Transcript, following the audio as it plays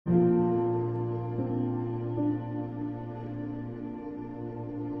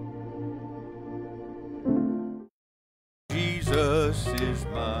Jesus is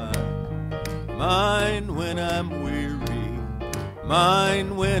mine. Mine when I'm weary,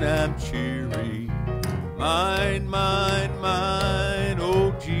 mine when I'm cheery. Mine, mine, mine,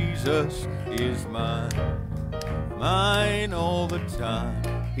 oh Jesus is mine. Mine all the time,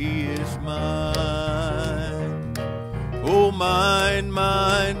 He is mine. Oh, mine,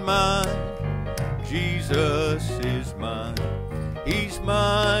 mine, mine, Jesus is mine. He's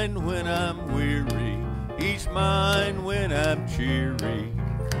mine when I'm weary, He's mine when I'm cheery.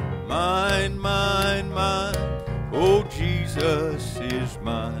 Mine, mine, mine, oh Jesus is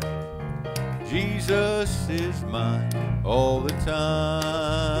mine. Jesus is mine all the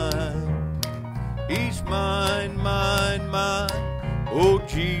time. He's mine, mine, mine, oh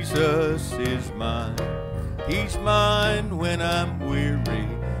Jesus is mine. He's mine when I'm weary,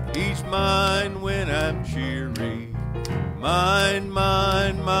 He's mine when I'm cheery. Mine,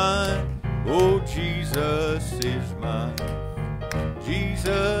 mine, mine, oh Jesus is mine.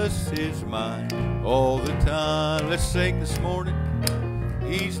 Jesus is mine all the time. Let's sing this morning.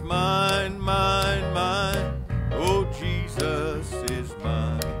 He's mine, mine, mine, oh Jesus is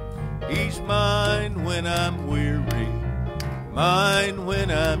mine. He's mine when I'm weary, mine when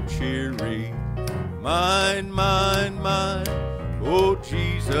I'm cheery. Mine, mine, mine, oh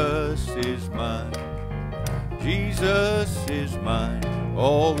Jesus is mine. Jesus is mine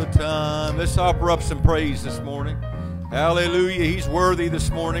all the time. Let's offer up some praise this morning. Hallelujah. He's worthy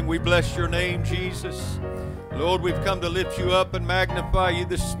this morning. We bless your name, Jesus. Lord, we've come to lift you up and magnify you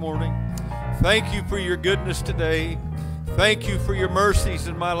this morning. Thank you for your goodness today. Thank you for your mercies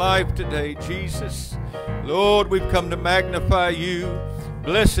in my life today, Jesus. Lord, we've come to magnify you.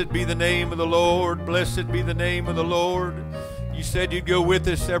 Blessed be the name of the Lord. Blessed be the name of the Lord. You said you'd go with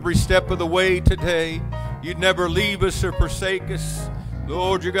us every step of the way today. You'd never leave us or forsake us.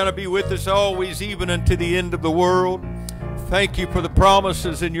 Lord, you're going to be with us always, even unto the end of the world. Thank you for the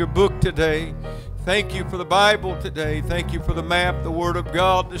promises in your book today. Thank you for the Bible today. Thank you for the map, the Word of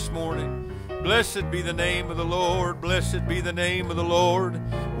God this morning. Blessed be the name of the Lord. Blessed be the name of the Lord.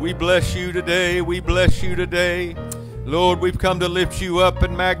 We bless you today. We bless you today. Lord, we've come to lift you up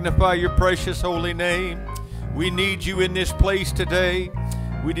and magnify your precious holy name. We need you in this place today.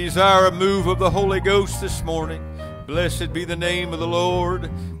 We desire a move of the Holy Ghost this morning. Blessed be the name of the Lord.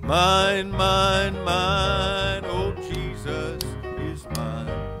 Mine, mine, mine, oh Jesus is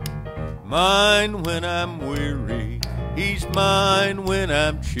mine. Mine when I'm weary, He's mine when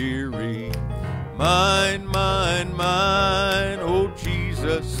I'm cheery. Mine, mine, mine, oh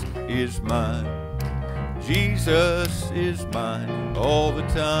Jesus is mine. Jesus is mine all the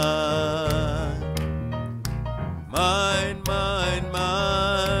time. Mine, mine,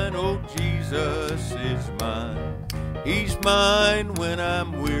 mine, oh Jesus is mine. He's mine when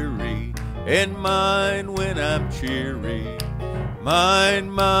I'm weary, and mine when I'm cheery.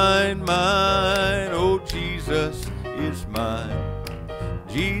 Mine, mine, mine, oh Jesus is mine.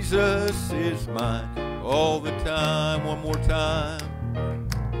 Jesus is mine all the time. One more time.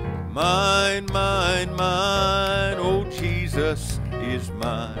 Mine, mine, mine, oh Jesus is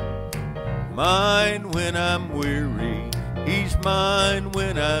mine. Mine when I'm weary, He's mine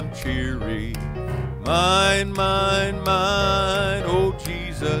when I'm cheery. Mine, mine, mine, oh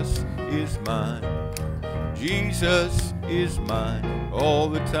Jesus is mine. Jesus is mine all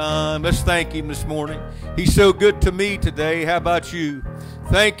the time. Let's thank Him this morning. He's so good to me today. How about you?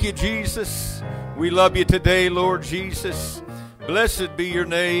 Thank you, Jesus. We love you today, Lord Jesus. Blessed be your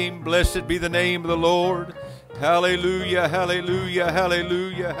name. Blessed be the name of the Lord. Hallelujah, hallelujah,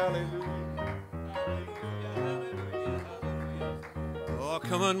 hallelujah, hallelujah. Oh,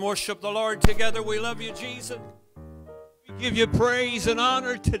 come on, worship the Lord together. We love you, Jesus. We give you praise and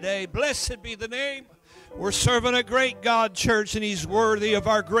honor today. Blessed be the name. We're serving a great God, church, and He's worthy of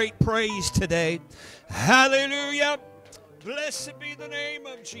our great praise today. Hallelujah. Blessed be the name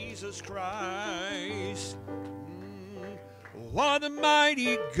of Jesus Christ. What a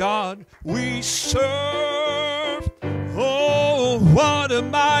mighty God we serve. Oh, what a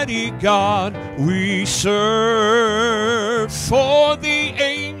mighty God we serve. For the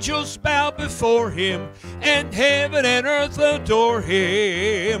angels bow before Him, and heaven and earth adore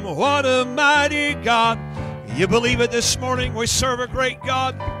Him. What a mighty God. You believe it this morning? We serve a great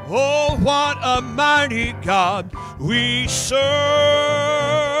God. Oh, what a mighty God we serve.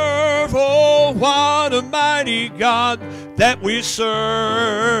 Oh, what a mighty God that we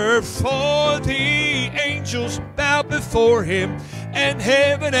serve. For the angels bow before Him, and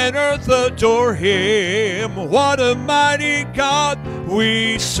heaven and earth adore Him. What a mighty God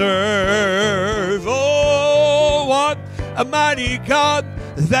we serve. Oh, what a mighty God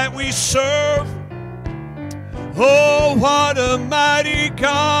that we serve. Oh, what a mighty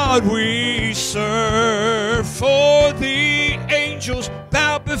God we serve. For the angels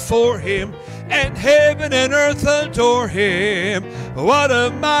bow before him, and heaven and earth adore him. What a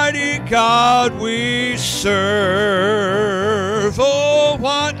mighty God we serve. Oh,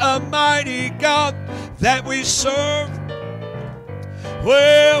 what a mighty God that we serve.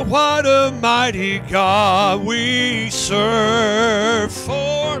 Well, what a mighty God we serve.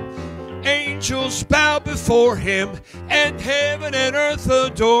 For angels bow before him, and heaven and earth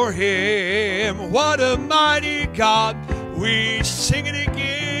adore him. What a mighty God we sing it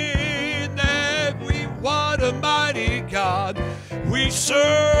again. What a mighty God we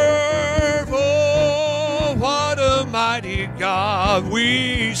serve. Oh, what a mighty God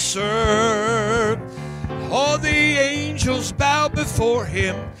we serve. All the angels bow before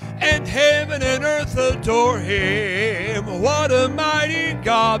him, and heaven and earth adore him. What a mighty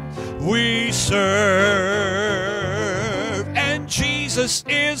God we serve. And Jesus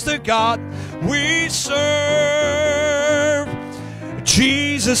is the God we serve.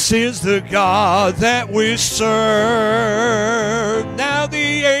 Jesus is the God that we serve. Now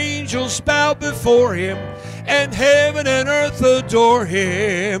the angels bow before him, and heaven and earth adore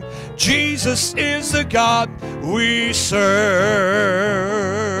him. Jesus is the God we serve.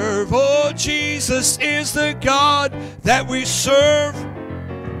 Oh, Jesus is the God that we serve.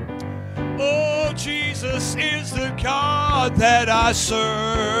 Oh, Jesus is the God that I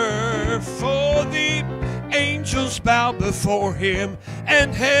serve. For the angels bow before him,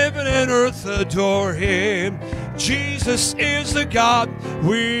 and heaven and earth adore him. Jesus is the God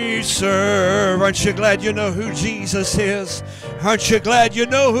we serve. Aren't you glad you know who Jesus is? Aren't you glad you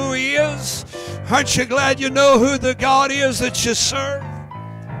know who he is? Aren't you glad you know who the God is that you serve?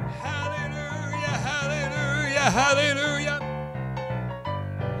 Hallelujah, hallelujah, hallelujah.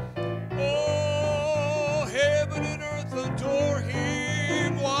 Oh, heaven and earth adore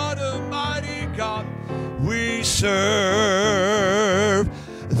him. What a mighty God we serve.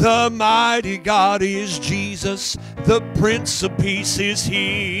 The mighty God is Jesus, the Prince of Peace is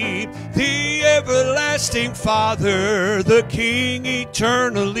he, the everlasting Father, the King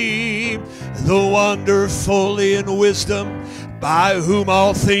eternally, the wonderful in wisdom, by whom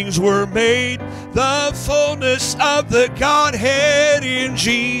all things were made. The fullness of the Godhead in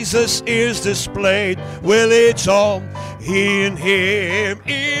Jesus is displayed. Well, it's all in him,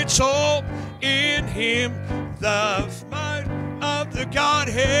 it's all in him. The might of the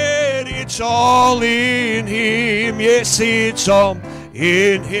Godhead, it's all in him. Yes, it's all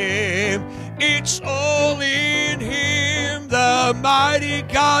in him. It's all in him. The mighty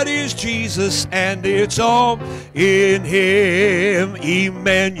God is Jesus, and it's all in him.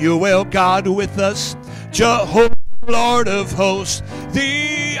 Emmanuel, God with us, Jehovah, Lord of hosts,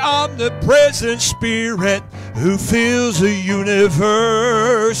 the omnipresent Spirit who fills the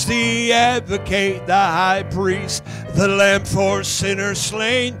universe, the advocate, the high priest, the lamb for sinners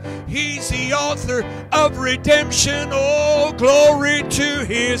slain. He's the author of redemption. Oh, glory to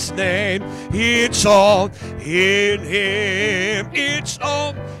his name. It's all in him. It's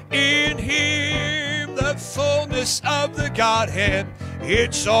all in him. The fullness of the Godhead,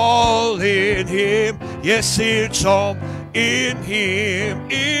 it's all in him. Yes, it's all in him.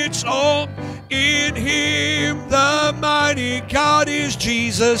 It's all in him. The mighty God is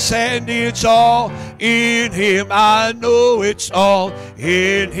Jesus, and it's all in him. I know it's all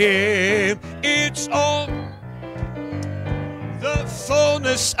in him. It's all the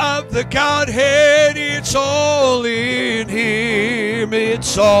fullness of the Godhead. It's all in him.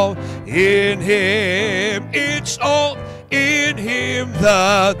 It's all in him. It's all in him.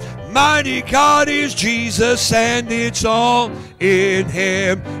 The mighty God is Jesus, and it's all in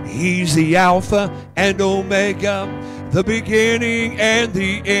him. He's the Alpha and Omega, the beginning and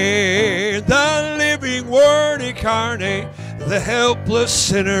the end, the living Word incarnate, the helpless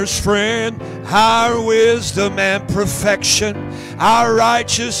sinner's friend, our wisdom and perfection, our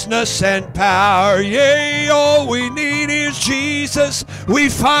righteousness and power. Yea, all we need is Jesus. We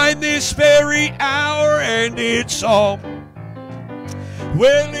find this very hour, and it's all,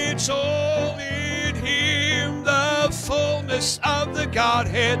 well, it's all in him. The fullness of the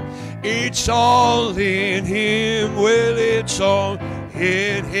Godhead, it's all in him. Well, it's all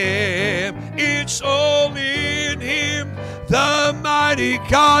in him. It's all in him. The mighty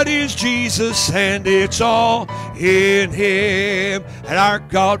God is Jesus, and it's all in him. And our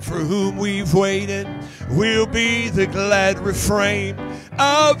God, for whom we've waited, will be the glad refrain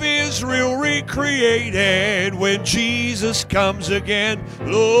of Israel recreated when Jesus comes again.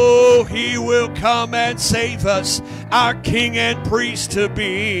 Lo, he will come and save us, our King and priest to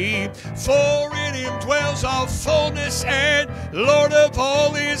be. For in him dwells all fullness, and Lord of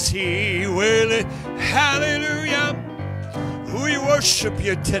all is he. Will it? Hallelujah. We worship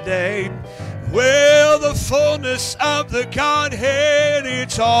you today. Well, the fullness of the Godhead,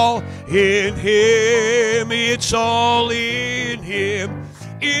 it's all in him. It's all in him.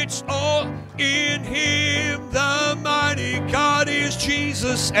 It's all in him. The mighty God is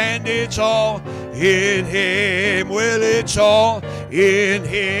Jesus, and it's all in him. Well, it's all in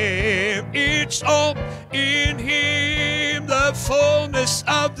him. It's all in him. The fullness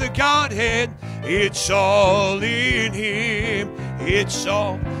of the Godhead, it's all in him. It's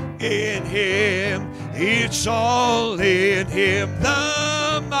all in him. It's all in him.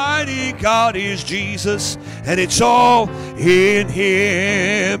 The mighty God is Jesus, and it's all in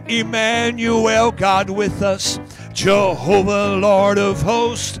him. Emmanuel, God with us, Jehovah, Lord of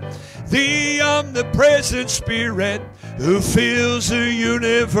hosts, the omnipresent Spirit who fills the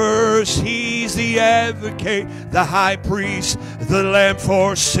universe. He's the advocate, the high priest, the lamb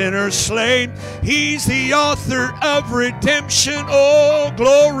for sinners slain. He's the author of redemption. Oh,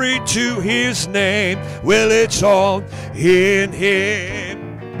 glory to his name. Well, it's all in him.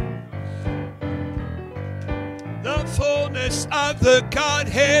 The fullness of the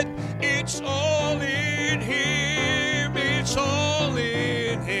Godhead, it's all in him. It's all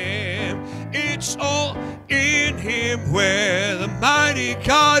in him. It's all in him. Where the mighty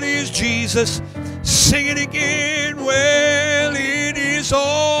God is Jesus. Sing it again. Well, it is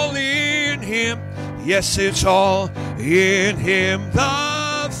all in him. Yes, it's all in him.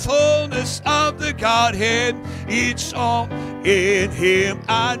 The fullness of the Godhead, it's all in him.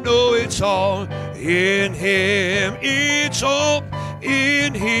 I know it's all in him. It's all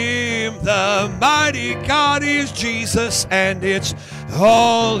in him. The mighty God is Jesus, and it's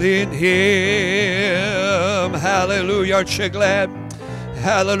all in him. Hallelujah. Aren't you glad?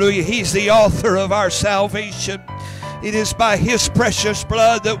 Hallelujah. He's the author of our salvation. It is by his precious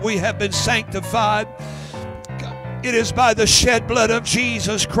blood that we have been sanctified. It is by the shed blood of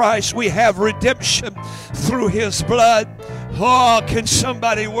Jesus Christ we have redemption through his blood. Oh, can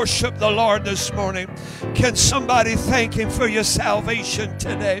somebody worship the Lord this morning? Can somebody thank him for your salvation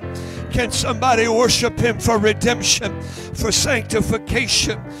today? Can somebody worship him for redemption, for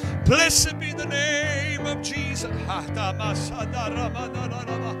sanctification? Blessed be the name of Jesus.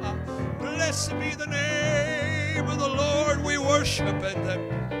 Blessed be the name of the Lord. We worship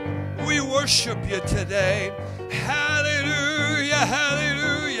and we worship you today. Hallelujah,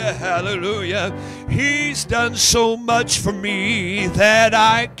 hallelujah, hallelujah. He's done so much for me that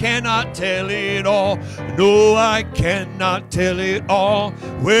I cannot tell it all. No, I cannot tell it all.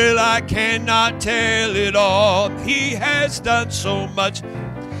 Well, I cannot tell it all. He has done so much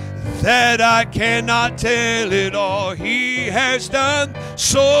that I cannot tell it all. He has done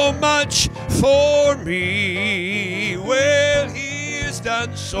so much for me. Well, he has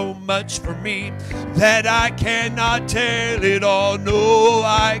done so much for me that I cannot tell it all. No,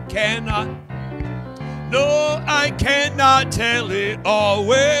 I cannot. No, I cannot tell it all.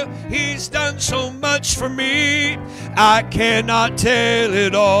 Well, he's done so much for me, I cannot tell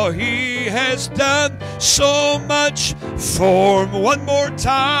it all. He has done so much for me. One more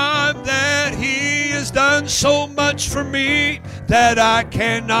time, that he has done so much for me that I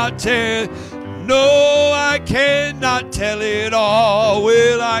cannot tell. No, I cannot tell it all.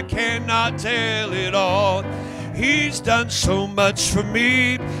 Well, I cannot tell it all. He's done so much for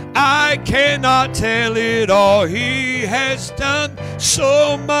me, I cannot tell it all. He has done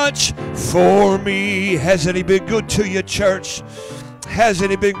so much for me. Hasn't he been good to you, church? Hasn't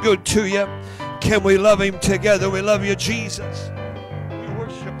he been good to you? Can we love him together? We love you, Jesus. We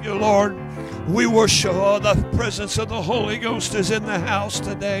worship you, Lord. We worship. Oh, the presence of the Holy Ghost is in the house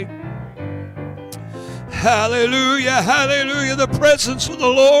today. Hallelujah, hallelujah. The presence of the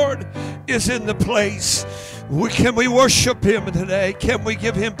Lord is in the place. Can we worship him today? Can we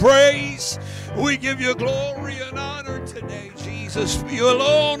give him praise? We give you glory and honor today, Jesus. For you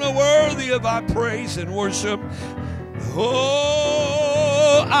alone are worthy of our praise and worship.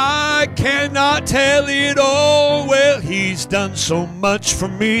 Oh, I cannot tell it all. Well, he's done so much for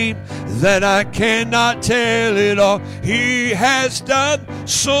me that I cannot tell it all. He has done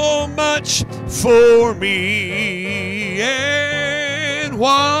so much for me. And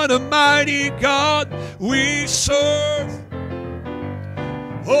what a mighty God we serve.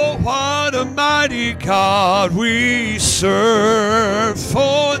 Oh, what a mighty God we serve.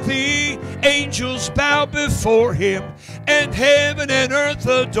 For the Angels bow before him, and heaven and earth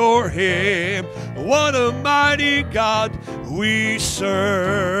adore him. What a mighty God we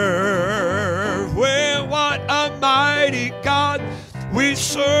serve. Well, what a mighty God we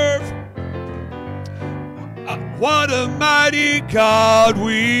serve. What a mighty God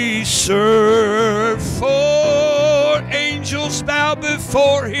we serve. For angels bow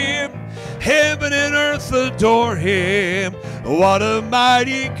before him, heaven and earth adore him. What a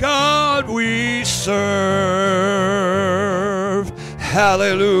mighty God we serve.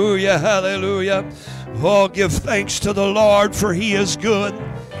 Hallelujah, hallelujah. Oh, give thanks to the Lord, for he is good.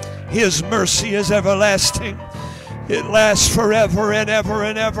 His mercy is everlasting. It lasts forever and ever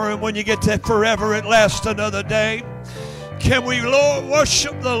and ever. And when you get to forever, it lasts another day. Can we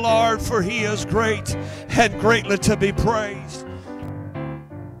worship the Lord, for he is great and greatly to be praised.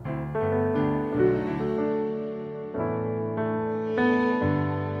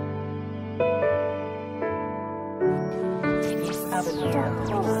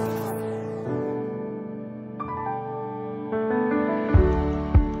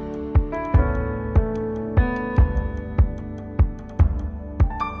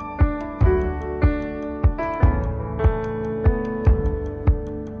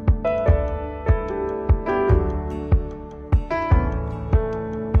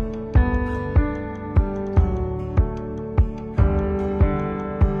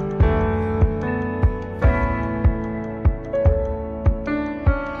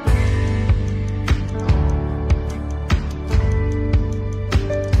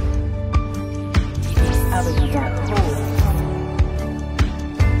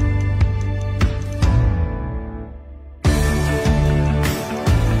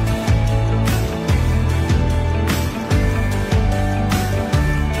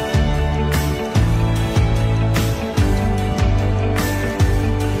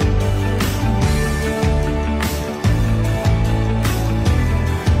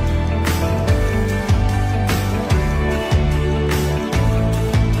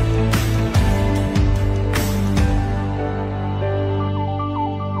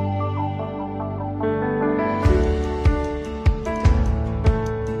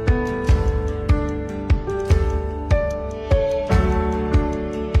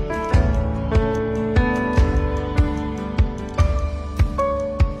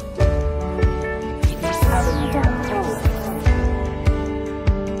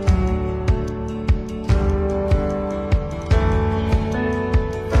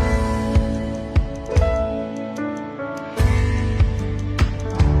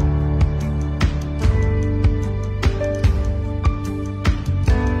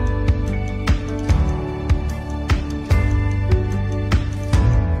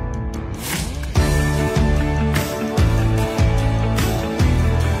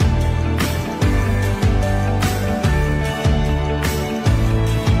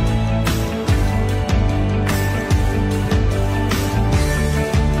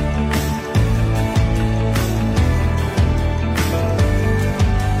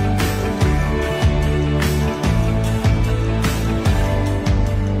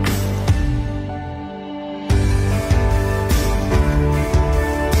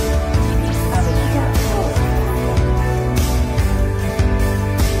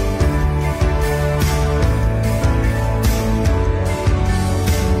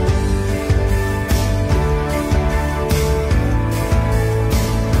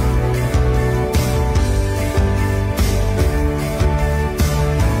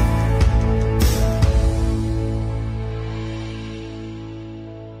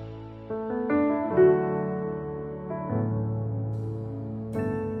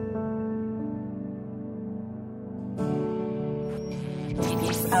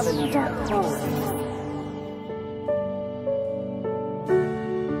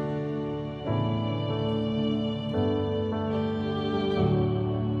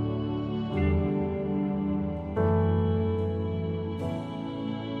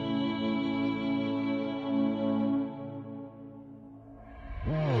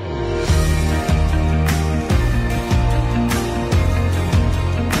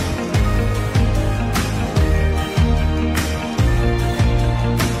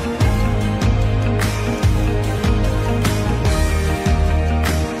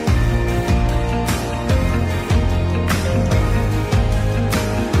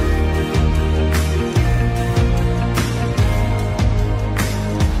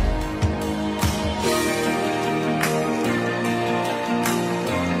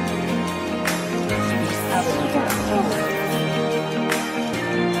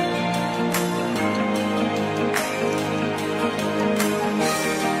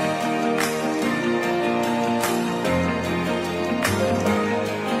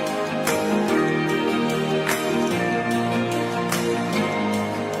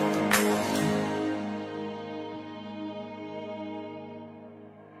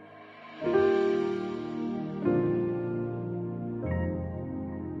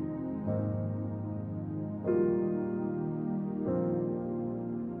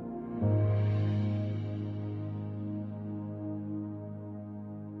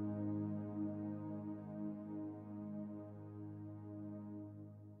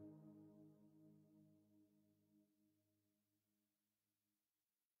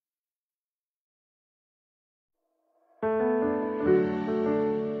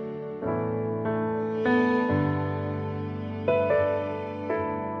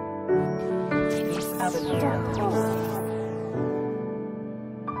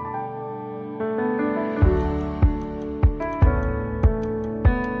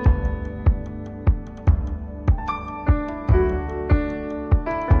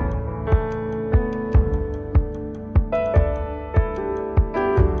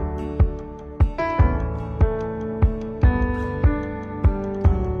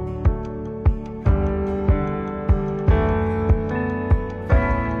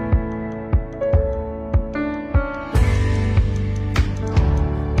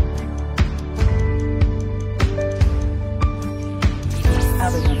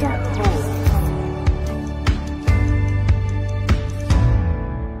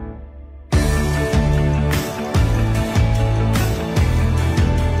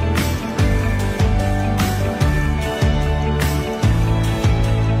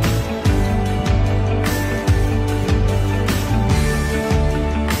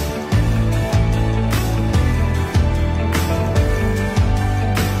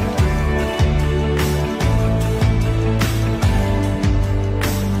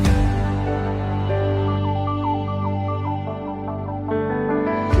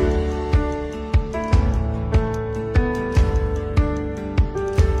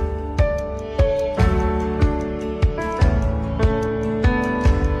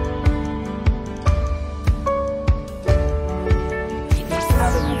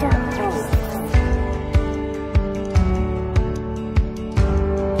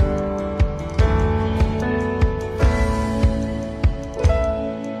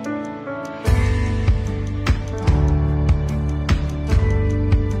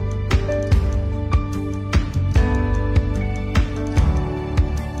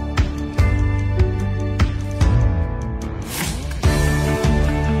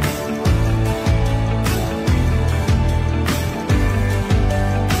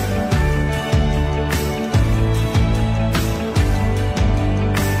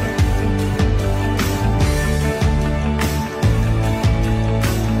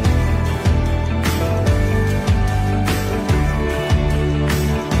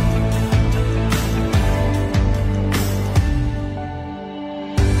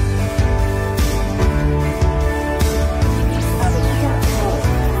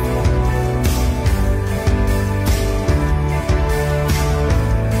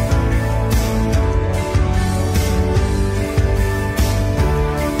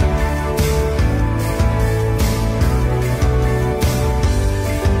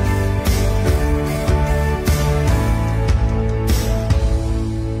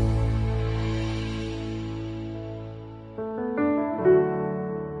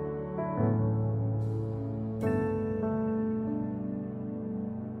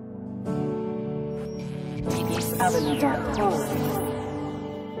 UPCI.com.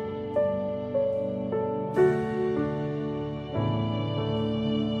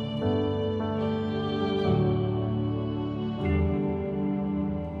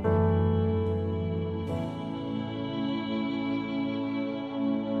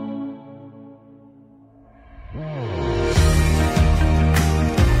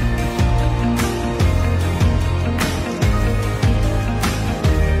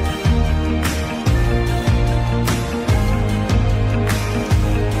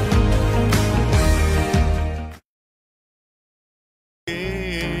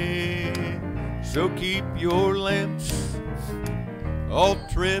 So keep your lamps all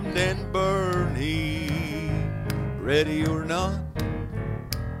trimmed and burning, ready or not,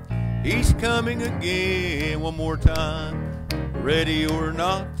 He's coming again. One more time, ready or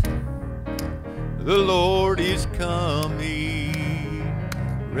not, the Lord is coming.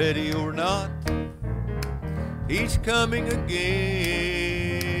 Ready or not, He's coming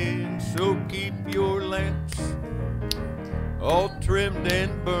again. So keep your lamps all trimmed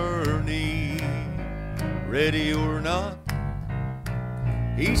and burning, ready or not,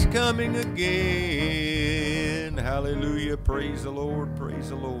 He's coming again. Hallelujah. Praise the Lord. Praise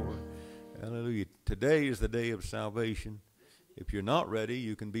the Lord. Hallelujah. Today is the day of salvation. If you're not ready,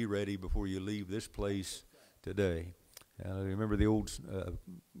 you can be ready before you leave this place today. Remember the old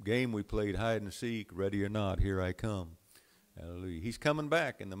game we played, hide and seek, ready or not, here I come. Hallelujah. He's coming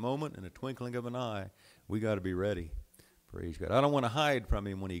back in the moment, in a twinkling of an eye. We got to be ready. Praise God. I don't want to hide from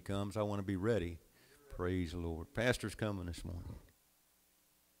Him when He comes. I want to be ready. Praise the Lord. Pastor's coming this morning.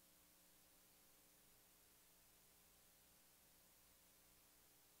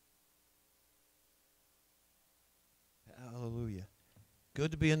 Hallelujah.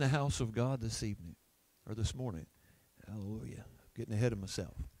 Good to be in the house of God this evening, or this morning. Hallelujah. Getting ahead of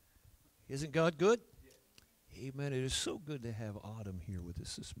myself. Isn't God good? Amen. It is so good to have Autumn here with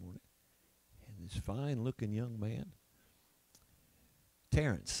us this morning. And this fine-looking young man.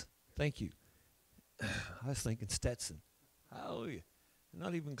 Terrence, thank you. I was thinking Stetson. Hallelujah.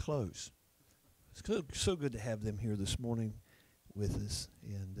 Not even close. It's so good to have them here this morning with us.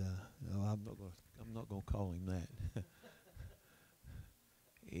 And no, I'm not going to call him that.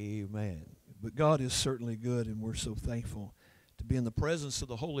 Amen. But God is certainly good, and we're so thankful to be in the presence of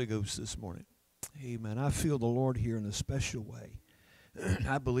the Holy Ghost this morning. Amen. I feel the Lord here in a special way.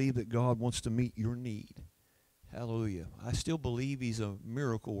 I believe that God wants to meet your need. Hallelujah. I still believe He's a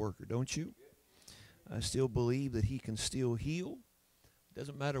miracle worker, don't you? I still believe that He can still heal.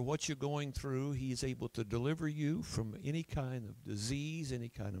 Doesn't matter what you're going through, He is able to deliver you from any kind of disease, any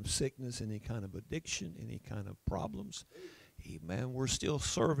kind of sickness, any kind of addiction, any kind of problems. Amen. We're still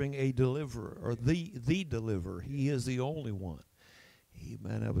serving a deliverer, or the deliverer. He is the only one.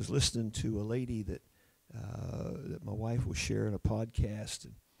 Amen. I was listening to a lady that my wife was sharing a podcast,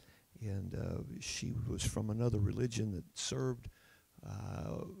 and she was from another religion that served,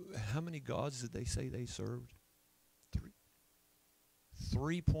 how many gods did they say they served?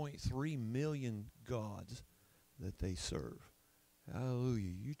 3.3 million gods that they serve.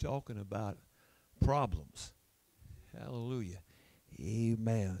 Hallelujah. You talking about problems. Hallelujah.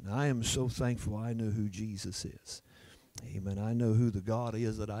 Amen. I am so thankful I know who Jesus is. Amen. I know who the God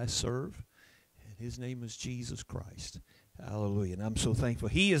is that I serve, and His name is Jesus Christ. Hallelujah. And I'm so thankful.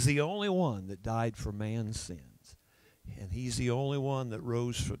 He is the only one that died for man's sins. And He's the only one that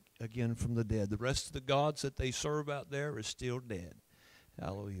rose again from the dead. The rest of the gods that they serve out there is still dead.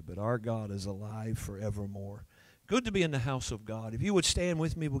 Hallelujah. But our God is alive forevermore. Good to be in the house of God. If you would stand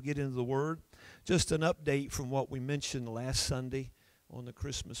with me, we'll get into the Word. Just an update from what we mentioned last Sunday on the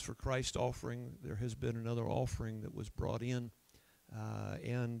Christmas for Christ offering. There has been another offering that was brought in,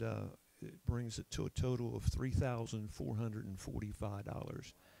 and it brings it to a total of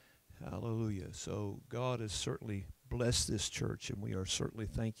 $3,445. Hallelujah. So God has certainly blessed this church, and we are certainly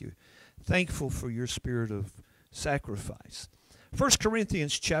thankful for your spirit of sacrifice. 1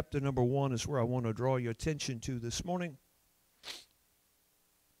 Corinthians chapter number 1 is where I want to draw your attention to this morning.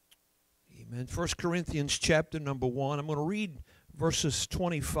 Amen. 1 Corinthians chapter number 1. I'm going to read verses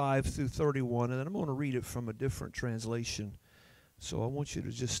 25 through 31, and then I'm going to read it from a different translation. So I want you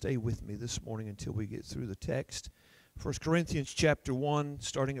to just stay with me this morning until we get through the text. 1 Corinthians chapter 1,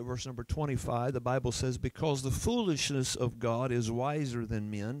 starting at verse number 25, the Bible says, "Because the foolishness of God is wiser than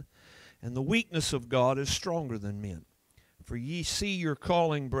men, and the weakness of God is stronger than men. For ye see your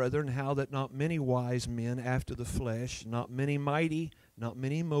calling, brethren, how that not many wise men after the flesh, not many mighty, not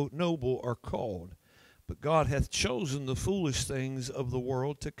many noble are called. But God hath chosen the foolish things of the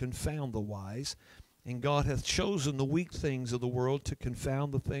world to confound the wise, and God hath chosen the weak things of the world to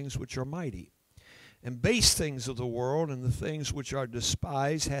confound the things which are mighty. and base things of the world, and the things which are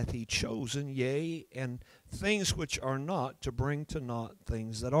despised hath he chosen, yea, and things which are not, to bring to naught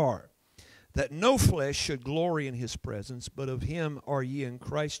things that are, that no flesh should glory in his presence, but of him are ye in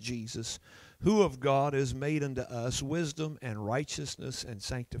Christ Jesus, who of God is made unto us wisdom and righteousness and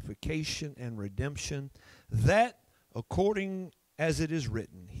sanctification and redemption, that according as it is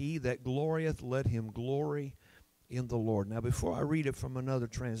written, he that glorieth, let him glory in the Lord. Now, before I read it from another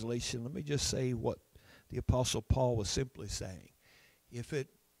translation, let me just say what the Apostle Paul was simply saying. If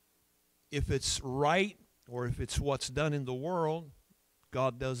it's right, or if it's what's done in the world,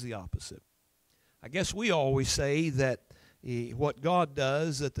 God does the opposite. I guess we always say that what God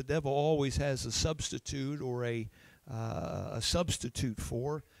does, that the devil always has a substitute or a substitute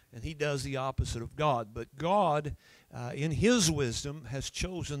for, and he does the opposite of God. But God, in his wisdom, has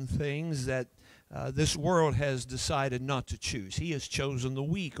chosen things that this world has decided not to choose. He has chosen the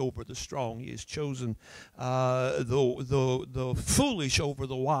weak over the strong. He has chosen the foolish over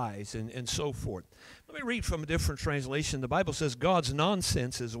the wise, and so forth. Let me read from a different translation. The Bible says God's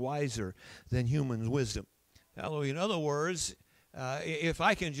nonsense is wiser than human wisdom. Hallelujah. In other words, if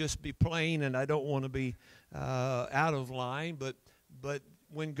I can just be plain, and I don't want to be out of line, but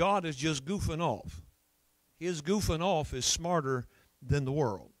when God is just goofing off, his goofing off is smarter than the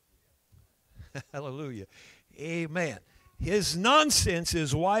world. Hallelujah. Amen. His nonsense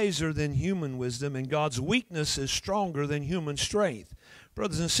is wiser than human wisdom, and God's weakness is stronger than human strength.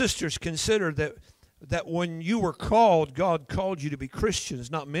 Brothers and sisters, consider that when you were called, God called you to be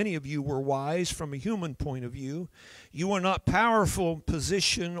Christians. Not many of you were wise from a human point of view. You were not powerful in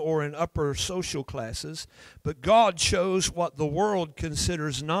position or in upper social classes, but God chose what the world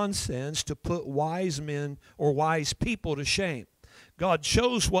considers nonsense to put wise men or wise people to shame. God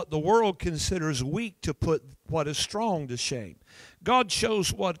chose what the world considers weak to put what is strong to shame. God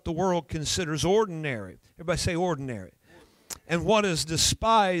chose what the world considers ordinary. Everybody say ordinary. And what is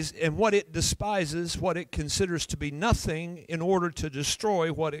despised, and what it despises, what it considers to be nothing, in order to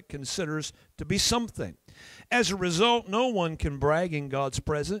destroy what it considers to be something. As a result, no one can brag in God's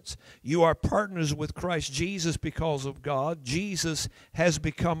presence. You are partners with Christ Jesus because of God. Jesus has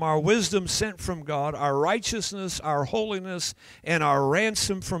become our wisdom sent from God, our righteousness, our holiness, and our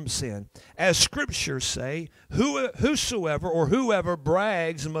ransom from sin. As scriptures say, whosoever or whoever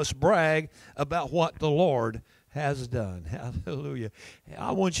brags must brag about what the Lord has done. Hallelujah.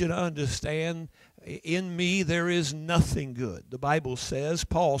 I want you to understand, in me there is nothing good. The Bible says,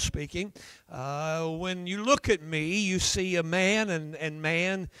 Paul speaking, when you look at me, you see a man, and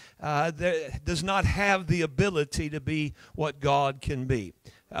man that does not have the ability to be what God can be.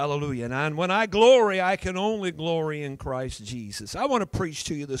 Hallelujah. And when I glory, I can only glory in Christ Jesus. I want to preach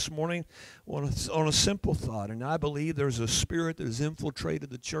to you this morning on a simple thought, and I believe there's a spirit that has infiltrated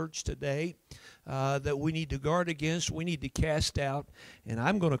the church today that we need to guard against, we need to cast out, and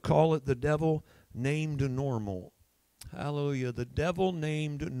I'm going to call it the devil named normal. Hallelujah. The devil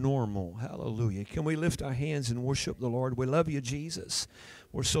named normal. Hallelujah. Can we lift our hands and worship the Lord? We love you, Jesus.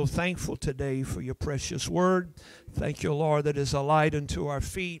 We're so thankful today for your precious word. Thank you, Lord, that is a light unto our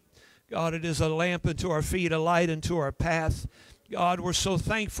feet. God, it is a lamp unto our feet, a light unto our path. God, we're so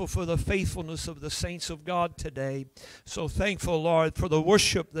thankful for the faithfulness of the saints of God today. So thankful, Lord, for the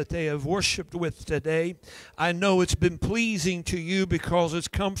worship that they have worshiped with today. I know it's been pleasing to you because it's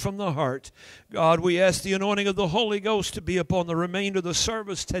come from the heart. God, we ask the anointing of the Holy Ghost to be upon the remainder of the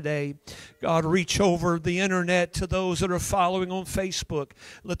service today. God, reach over the internet to those that are following on Facebook.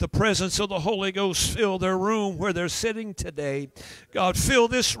 Let the presence of the Holy Ghost fill their room where they're sitting today. God, fill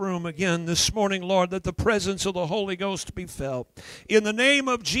this room again this morning, Lord, that the presence of the Holy Ghost be felt. In the name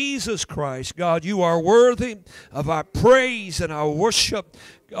of Jesus Christ, God, you are worthy of our praise and our worship.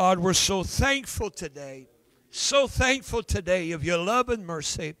 God, we're so thankful today. So thankful today of your love and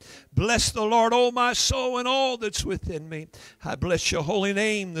mercy. Bless the Lord, oh my soul, and all that's within me. I bless your holy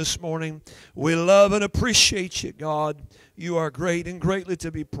name this morning. We love and appreciate you, God. You are great and greatly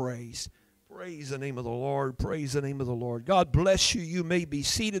to be praised. Praise the name of the Lord. Praise the name of the Lord. God bless you. You may be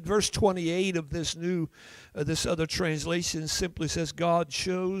seated. Verse 28 of this other translation simply says, God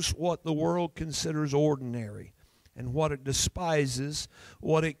shows what the world considers ordinary and what it despises,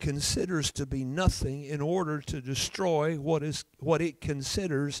 what it considers to be nothing, in order to destroy what it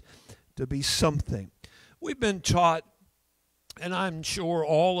considers to be something. We've been taught, and I'm sure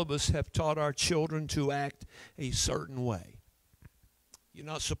all of us have taught our children to act a certain way. You're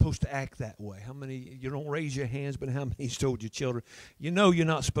not supposed to act that way. How many, you don't raise your hands, but how many's told your children, you know you're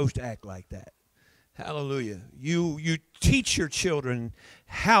not supposed to act like that? Hallelujah. You teach your children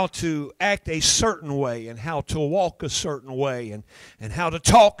how to act a certain way and how to walk a certain way and how to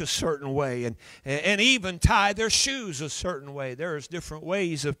talk a certain way and even tie their shoes a certain way. There's different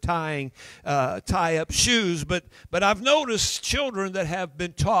ways of tie up shoes, but I've noticed children that have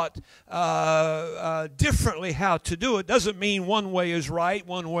been taught differently how to do it. Doesn't mean one way is right,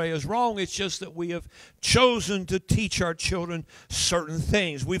 one way is wrong. It's just that we have chosen to teach our children certain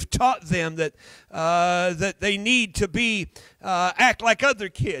things. We've taught them that they need to be act like other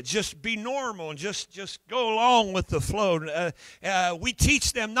kids, just be normal and just go along with the flow. We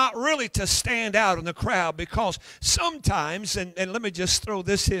teach them not really to stand out in the crowd, because sometimes, and let me just throw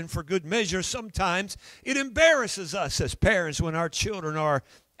this in for good measure, sometimes it embarrasses us as parents when our children are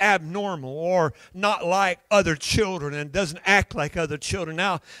abnormal or not like other children and doesn't act like other children.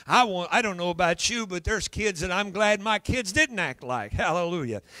 Now, I don't know about you, but there's kids that I'm glad my kids didn't act like.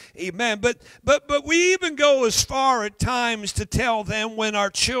 Hallelujah. Amen. But we even go as far at times to tell them when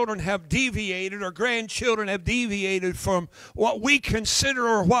our children have deviated or grandchildren have deviated from what we consider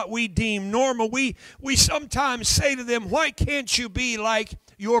or what we deem normal. We sometimes say to them, why can't you be like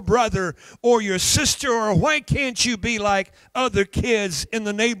your brother or your sister, or why can't you be like other kids in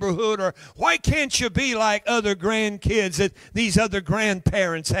the neighborhood, or why can't you be like other grandkids that these other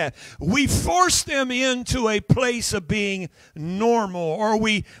grandparents have? We force them into a place of being normal, or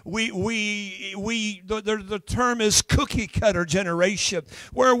the term is cookie cutter generation,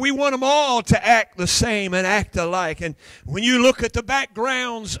 where we want them all to act the same and act alike. And when you look at the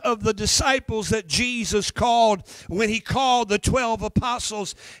backgrounds of the disciples that Jesus called when he called the 12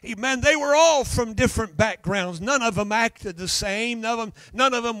 apostles, amen, they were all from different backgrounds. None of them acted the same. None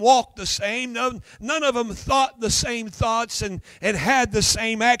of them walked the same. None of them thought the same thoughts and had the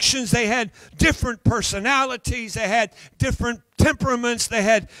same actions. They had different personalities. They had different temperaments. They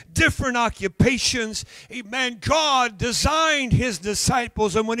had different occupations. Amen. God designed his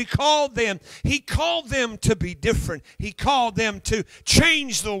disciples, and when he called them to be different. He called them to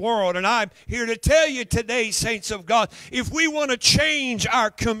change the world. And I'm here to tell you today, saints of God, if we want to change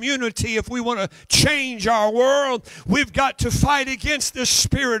our community, if we want to change our world, we've got to fight against this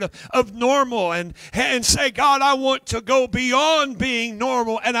spirit of normal and say, God, I want to go beyond being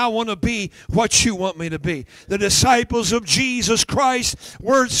normal, and I want to be what you want me to be. The disciples of Jesus Christ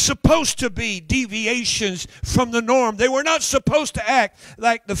were supposed to be deviations from the norm. They were not supposed to act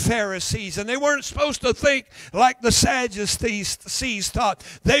like the Pharisees, and they weren't supposed to think like the Sadducees thought.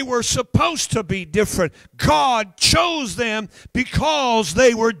 They were supposed to be different. God chose them because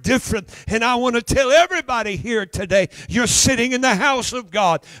they were different. And I want to tell everybody here today, you're sitting in the house of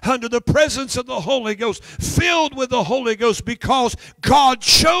God under the presence of the Holy Ghost, filled with the Holy Ghost, because God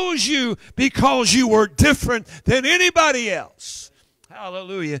chose you because you were different than anybody else.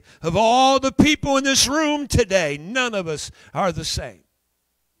 Hallelujah. Of all the people in this room today, none of us are the same.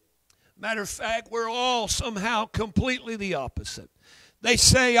 Matter of fact, we're all somehow completely the opposite. They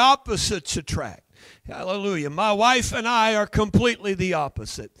say opposites attract. Hallelujah. My wife and I are completely the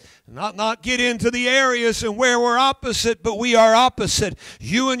opposite. Not get into the areas and where we're opposite, but we are opposite.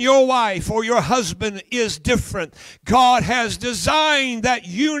 You and your wife or your husband is different. God has designed that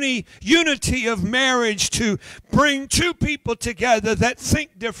unity of marriage to bring two people together that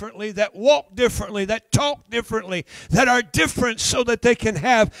think differently, that walk differently, that talk differently, that are different, so that they can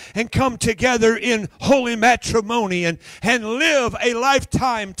have and come together in holy matrimony and live a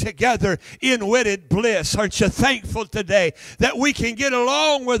lifetime together in wedded bliss. Aren't you thankful today that we can get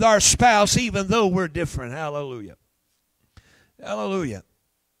along with our spouse even though we're different? Hallelujah. Hallelujah.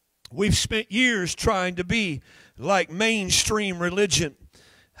 We've spent years trying to be like mainstream religion.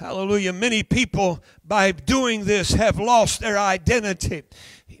 Hallelujah. Many people, by doing this, have lost their identity.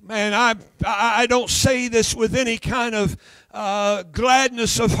 Man, I don't say this with any kind of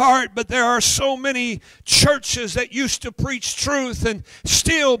gladness of heart, but there are so many churches that used to preach truth and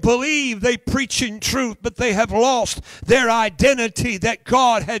still believe they preach in truth, but they have lost their identity that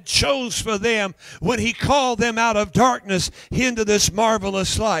God had chose for them when he called them out of darkness into this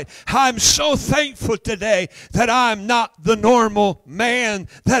marvelous light. I'm so thankful today that I'm not the normal man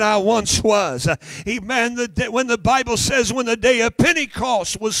that I once was. Amen. When the Bible says when the day of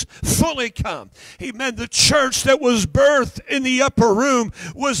Pentecost was fully come, amen, the church that was birthed in the upper room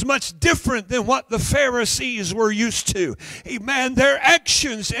was much different than what the Pharisees were used to. Amen. Their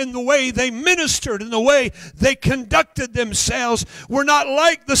actions and the way they ministered and the way they conducted themselves were not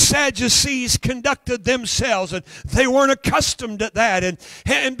like the Sadducees conducted themselves, and they weren't accustomed to that.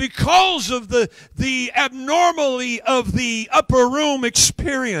 And because of the abnormality of the upper room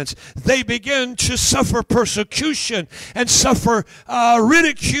experience, they began to suffer persecution and suffer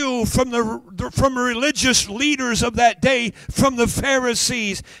ridicule from religious leaders of that day, from the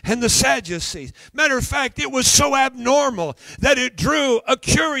Pharisees and the Sadducees. Matter of fact, it was so abnormal that it drew a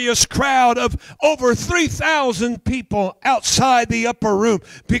curious crowd of over 3,000 people outside the upper room,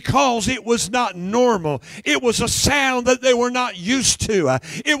 because it was not normal. It was a sound that they were not used to.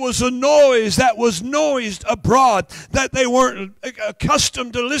 It was a noise that was noised abroad that they weren't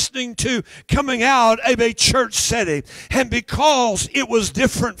accustomed to listening to coming out of a church setting. And because it was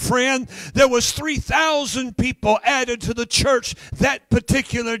different, friend, there was 3,000 people added to the church that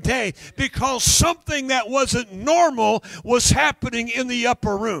particular day, because something that wasn't normal was happening in the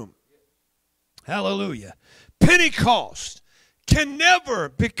upper room. Hallelujah. Pentecost can never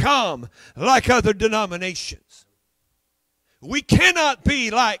become like other denominations. We cannot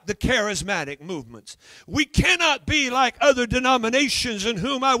be like the charismatic movements. We cannot be like other denominations, in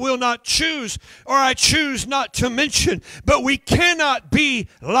whom I will not choose, or I choose not to mention. But we cannot be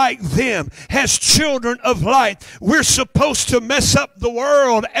like them. As children of light, we're supposed to mess up the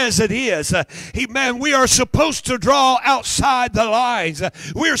world as it is. Amen. We are supposed to draw outside the lines.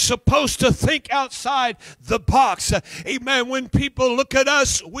 We're supposed to think outside the box. Amen. When people look at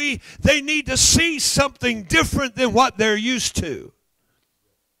us, they need to see something different than what they're used to.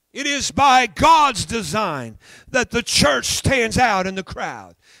 It is by God's design that the church stands out in the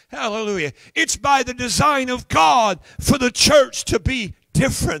crowd. Hallelujah. It's by the design of God for the church to be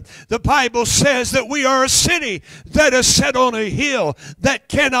different. The Bible says that we are a city that is set on a hill that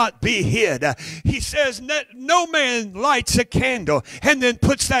cannot be hid. He says no man lights a candle and then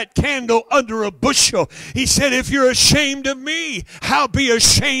puts that candle under a bushel. He said, if you're ashamed of me, I'll be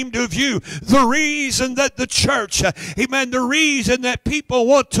ashamed of you. The reason that the church, amen, the reason that people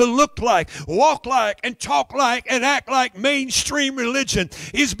want to look like, walk like, and talk like, and act like mainstream religion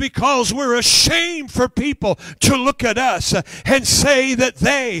is because we're ashamed for people to look at us and say that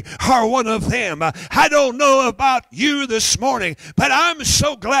they are one of them. I don't know about you this morning, but I'm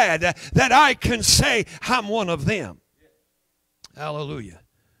so glad that I can say I'm one of them. Hallelujah.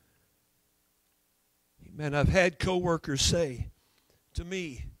 Amen. I've had co-workers say to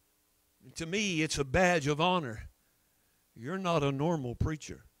me, it's a badge of honor. You're not a normal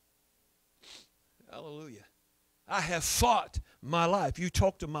preacher. Hallelujah. I have fought my life. You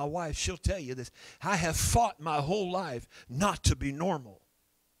talk to my wife, she'll tell you this. I have fought my whole life not to be normal.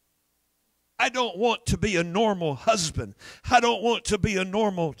 I don't want to be a normal husband. I don't want to be a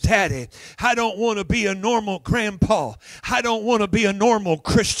normal daddy. I don't want to be a normal grandpa. I don't want to be a normal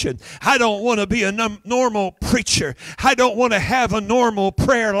Christian. I don't want to be a normal preacher. I don't want to have a normal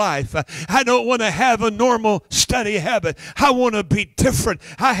prayer life. I don't want to have a normal study habit. I want to be different.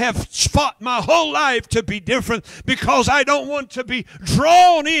 I have fought my whole life to be different because I don't want to be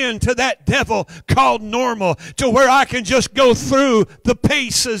drawn into that devil called normal, to where I can just go through the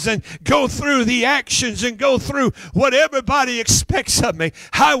paces and go through the actions and go through what everybody expects of me.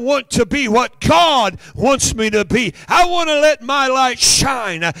 I want to be what God wants me to be. I want to let my light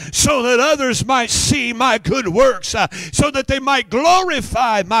shine so that others might see my good works, so that they might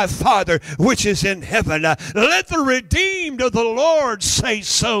glorify my Father which is in heaven. Let the redeemed of the Lord say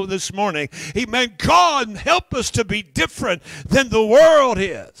so this morning. Amen. God, help us to be different than the world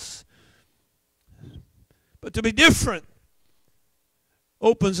is. But to be different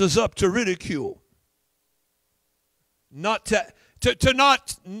opens us up to ridicule. Not to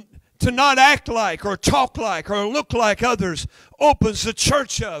not act like or talk like or look like others opens the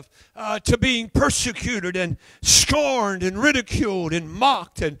church up to being persecuted and scorned and ridiculed and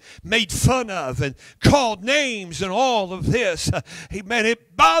mocked and made fun of and called names and all of this. Amen.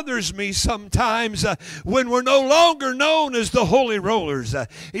 It bothers me sometimes when we're no longer known as the Holy Rollers.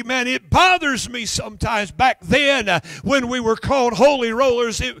 Amen. It bothers me sometimes. Back then when we were called Holy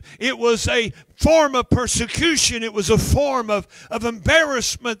Rollers, it was a form of persecution. It was a form of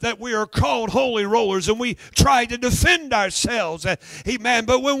embarrassment that we are called Holy Rollers, and we tried to defend ourselves. Amen.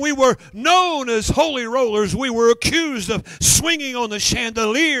 But when we were known as Holy Rollers, we were accused of swinging on the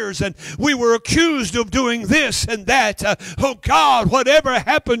chandeliers, and we were accused of doing this and that. Oh God, whatever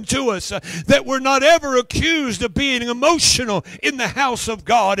happened to us, that we're not ever accused of being emotional in the house of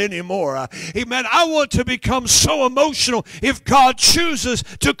God anymore. Amen. I want to become so emotional if God chooses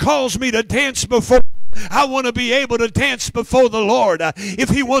to cause me to dance before I want to be able to dance before the Lord. If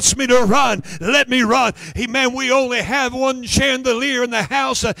He wants me to run, let me run. Amen. We only have one chandelier in the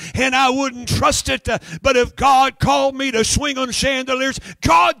house, and I wouldn't trust it. But if God called me to swing on chandeliers,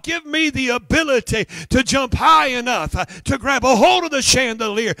 God give me the ability to jump high enough to grab a hold of the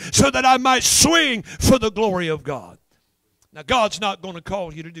chandelier so that I might swing for the glory of God. Now, God's not going to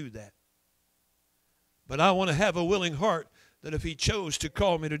call you to do that. But I want to have a willing heart that if He chose to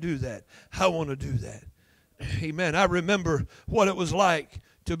call me to do that, I want to do that. Amen. I remember what it was like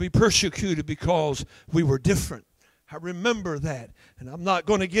to be persecuted because we were different. I remember that. And I'm not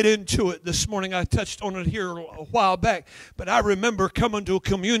going to get into it this morning. I touched on it here a while back. But I remember coming to a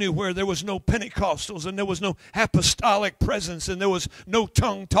community where there was no Pentecostals and there was no apostolic presence and there was no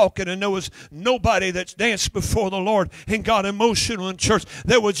tongue talking and there was nobody that danced before the Lord and got emotional in church.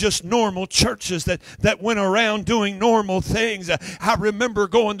 There was just normal churches that went around doing normal things. I remember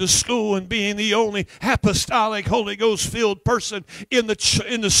going to school and being the only apostolic, Holy Ghost-filled person in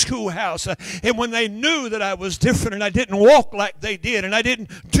the schoolhouse. And when they knew that I was different and I didn't walk like they did, and I didn't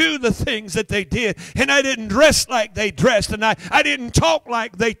do the things that they did, and I didn't dress like they dressed, and I didn't talk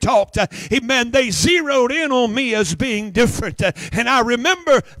like they talked. Amen. They zeroed in on me as being different. And I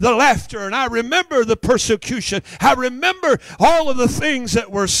remember the laughter, and I remember the persecution. I remember all of the things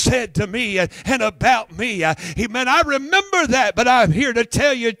that were said to me and about me. Amen. I remember that, but I'm here to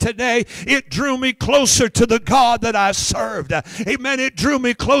tell you today, it drew me closer to the God that I served. Amen. It drew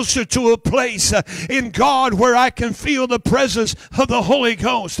me closer to a place in God where I can feel the presence of the Holy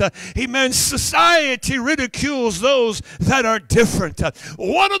Ghost. Amen. Society ridicules those that are different.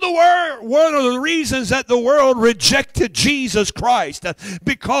 One of the reasons that the world rejected Jesus Christ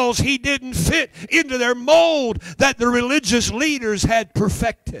because He didn't fit into their mold that the religious leaders had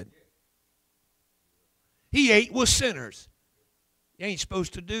perfected. He ate with sinners. You ain't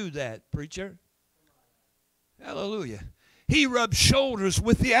supposed to do that, preacher. Hallelujah. He rubbed shoulders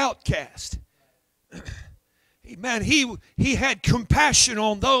with the outcast. Amen. He had compassion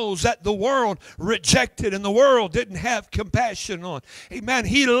on those that the world rejected and the world didn't have compassion on. Amen.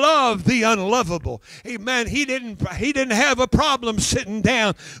 He loved the unlovable. Amen. He didn't have a problem sitting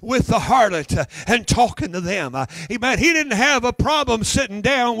down with the harlot and talking to them. Amen. He didn't have a problem sitting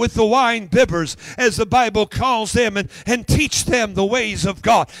down with the wine bibbers, as the Bible calls them, and teach them the ways of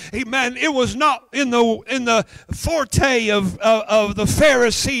God. Amen. It was not in the forte of the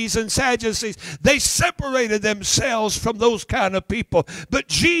Pharisees and Sadducees. They separated themselves from those kind of people. But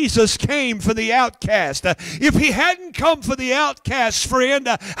Jesus came for the outcast. If He hadn't come for the outcast, friend,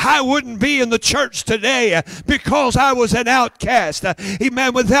 I wouldn't be in the church today because I was an outcast.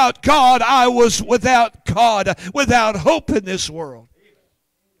 Amen. Without God, I was without God, without hope in this world.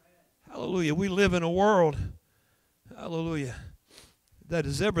 Hallelujah. We live in a world, hallelujah, that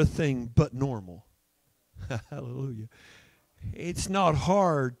is everything but normal. Hallelujah. It's not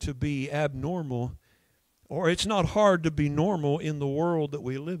hard to be abnormal, or it's not hard to be normal in the world that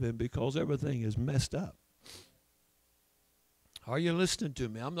we live in because everything is messed up. Are you listening to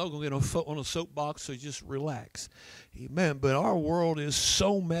me? I'm not going to get on a soapbox, so just relax. Amen. But our world is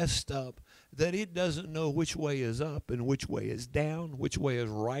so messed up that it doesn't know which way is up and which way is down, which way is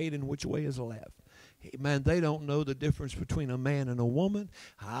right and which way is left. Amen. They don't know the difference between a man and a woman.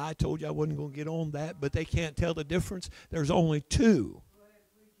 I told you I wasn't going to get on that, but they can't tell the difference. There's only two.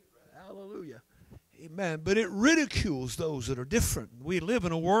 Hallelujah. Amen. But it ridicules those that are different. We live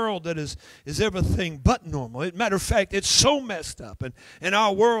in a world that is everything but normal. As a matter of fact, it's so messed up, and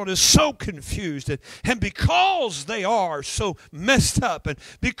our world is so confused. And because they are so messed up, and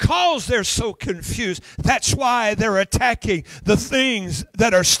because they're so confused, that's why they're attacking the things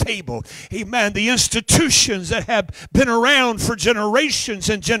that are stable. Amen. The institutions that have been around for generations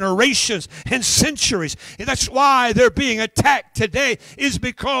and generations and centuries. And that's why they're being attacked today, is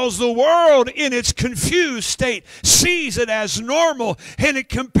because the world in its confused state sees it as normal, and it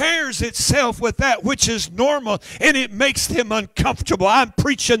compares itself with that which is normal, and it makes them uncomfortable. I'm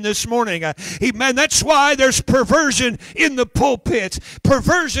preaching this morning. Amen. That's why there's perversion in the pulpits.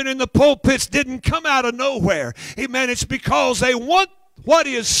 Perversion in the pulpits didn't come out of nowhere. Amen. It's because they want what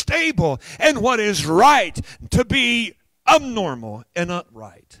is stable and what is right to be abnormal and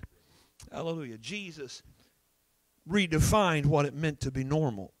upright. Hallelujah. Jesus redefined what it meant to be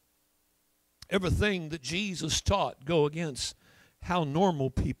normal. Everything that Jesus taught go against how normal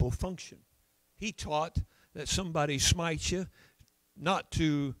people function. He taught that somebody smites you, not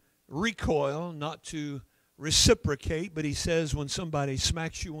to recoil, not to reciprocate, but He says when somebody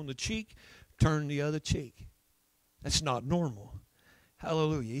smacks you on the cheek, turn the other cheek. That's not normal.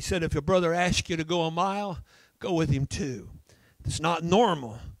 Hallelujah. He said if your brother asks you to go a mile, go with him too. It's not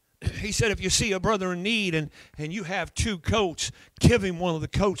normal. He said, if you see a brother in need and you have 2 coats, give him one of the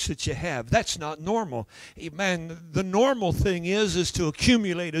coats that you have. That's not normal. Amen. The normal thing is to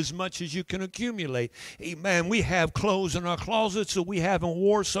accumulate as much as you can accumulate. Amen. We have clothes in our closets that we haven't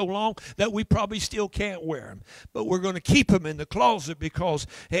worn so long that we probably still can't wear them. But we're going to keep them in the closet because,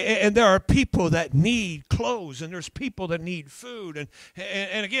 and there are people that need clothes, and there's people that need food.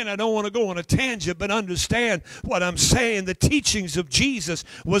 And again, I don't want to go on a tangent, but understand what I'm saying. The teachings of Jesus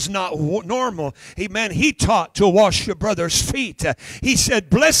was not normal. Amen. He taught to wash your brother's feet. He said,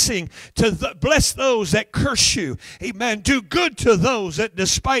 bless those that curse you. Amen. Do good to those that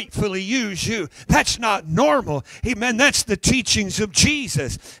despitefully use you. That's not normal. Amen. That's the teachings of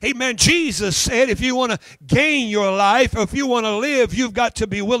Jesus. Amen. Jesus said, if you want to gain your life, or if you want to live, you've got to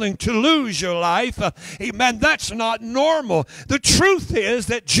be willing to lose your life. Amen. That's not normal. The truth is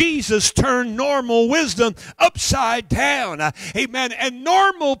that Jesus turned normal wisdom upside down. Amen. And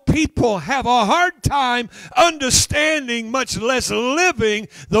normal people have a hard time understanding, much less living,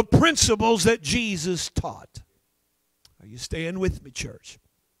 the principles that Jesus taught. Are you staying with me, church?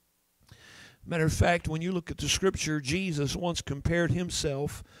 Matter of fact, when you look at the scripture, Jesus once compared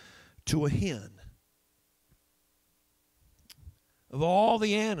himself to a hen. Of all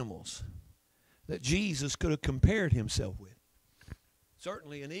the animals that Jesus could have compared himself with,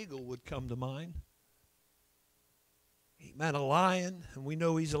 certainly an eagle would come to mind. Amen, a lion, and we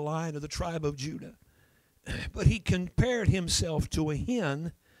know he's a lion of the tribe of Judah. But he compared himself to a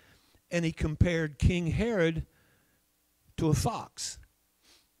hen, and he compared King Herod to a fox.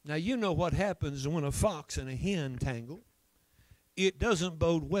 Now, you know what happens when a fox and a hen tangle. It doesn't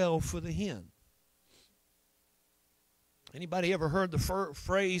bode well for the hen. Anybody ever heard the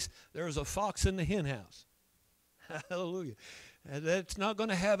phrase, there's a fox in the hen house? Hallelujah. That's not going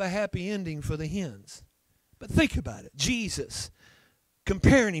to have a happy ending for the hens. But think about it. Jesus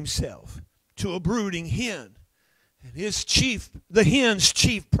comparing himself to a brooding hen. And the hen's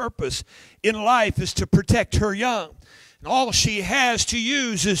chief purpose in life is to protect her young. And all she has to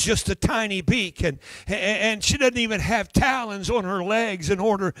use is just a tiny beak. And she doesn't even have talons on her legs in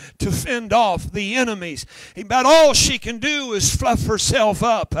order to fend off the enemies. But all she can do is fluff herself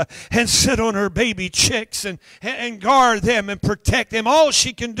up and sit on her baby chicks and guard them and protect them. All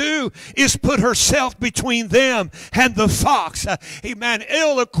she can do is put herself between them and the fox. Amen.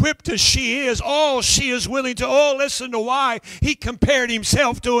 Ill-equipped as she is, all she is willing to, listen to why he compared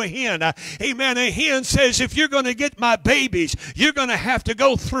himself to a hen. Amen. A hen says, if you're going to get my babies, you're going to have to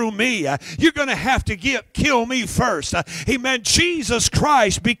go through me. You're going to have to kill me first. Amen. Jesus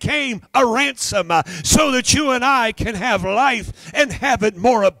Christ became a ransom so that you and I can have life and have it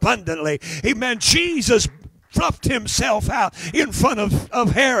more abundantly. Amen. Jesus fluffed himself out in front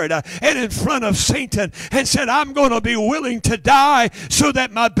of Herod and in front of Satan and said, I'm going to be willing to die so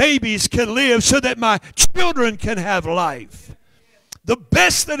that my babies can live, so that my children can have life. The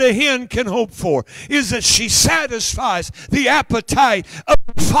best that a hen can hope for is that she satisfies the appetite of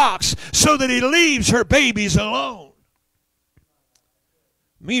the fox so that he leaves her babies alone.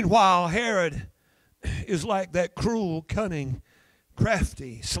 Meanwhile, Herod is like that cruel, cunning,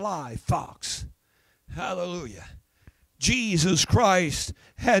 crafty, sly fox. Hallelujah. Jesus Christ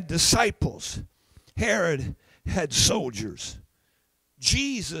had disciples. Herod had soldiers.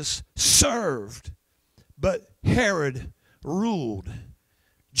 Jesus served, but Herod ruled.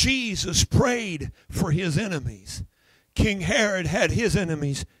 Jesus prayed for his enemies. King Herod had his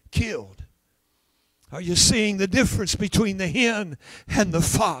enemies killed. Are you seeing the difference between the hen and the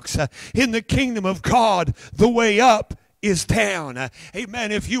fox? In the kingdom of God, the way up is down.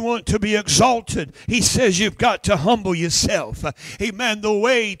 Amen. If you want to be exalted, he says you've got to humble yourself. Amen. The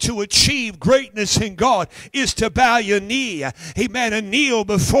way to achieve greatness in God is to bow your knee. Amen. And kneel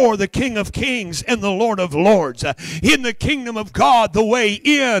before the King of Kings and the Lord of Lords. In the kingdom of God, the way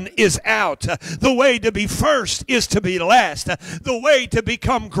in is out. The way to be first is to be last. The way to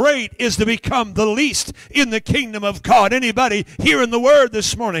become great is to become the least in the kingdom of God. Anybody hearing the word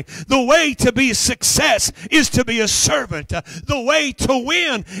this morning? The way to be success is to be a servant. The way to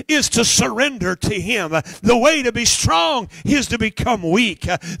win is to surrender to him. The way to be strong is to become weak.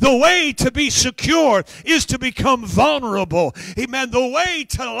 The way to be secure is to become vulnerable. Amen. The way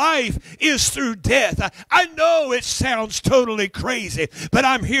to life is through death. I know it sounds totally crazy, but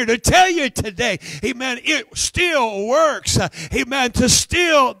I'm here to tell you today, amen, it still works. Amen. To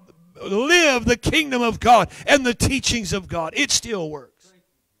still live the kingdom of God and the teachings of God. It still works.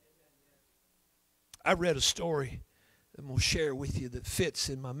 I read a story I'm going to share with you that fits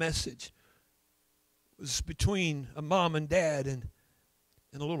in my message. It was between a mom and dad and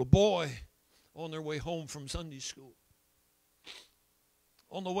a little boy on their way home from Sunday school.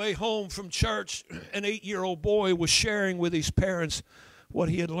 On the way home from church, an 8-year-old boy was sharing with his parents what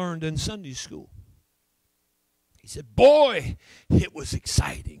he had learned in Sunday school. He said, "Boy, it was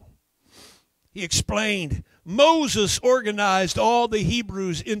exciting." He explained, Moses organized all the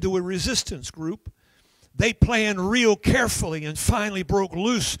Hebrews into a resistance group. They planned real carefully and finally broke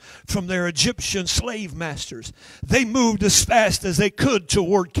loose from their Egyptian slave masters. They moved as fast as they could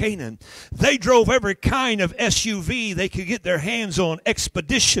toward Canaan. They drove every kind of SUV they could get their hands on,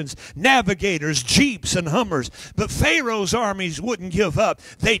 expeditions, navigators, jeeps, and Hummers. But Pharaoh's armies wouldn't give up.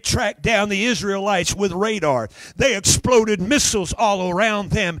 They tracked down the Israelites with radar. They exploded missiles all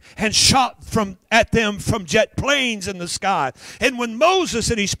around them and shot at them from jet planes in the sky. And when Moses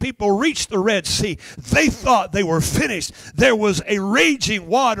and his people reached the Red Sea, they thought they were finished. There was a raging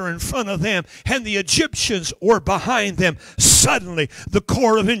water in front of them, and the Egyptians were behind them. Suddenly, the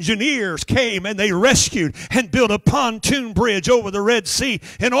Corps of Engineers came, and they rescued and built a pontoon bridge over the Red Sea,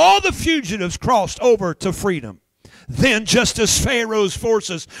 and all the fugitives crossed over to freedom. Then, just as Pharaoh's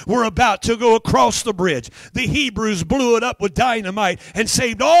forces were about to go across the bridge, the Hebrews blew it up with dynamite and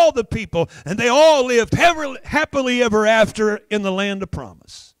saved all the people, and they all lived happily ever after in the land of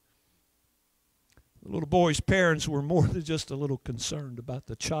promise. The little boy's parents were more than just a little concerned about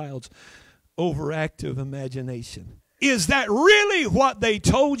the child's overactive imagination. "Is that really what they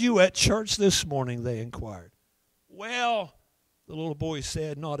told you at church this morning?" they inquired. "Well," the little boy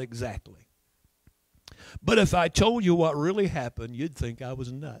said, "not exactly. But if I told you what really happened, you'd think I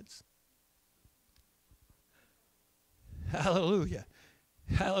was nuts." Hallelujah.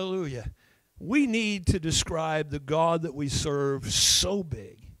 Hallelujah. We need to describe the God that we serve so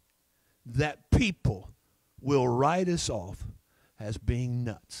big that people will write us off as being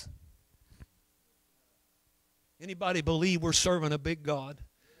nuts. Anybody believe we're serving a big God?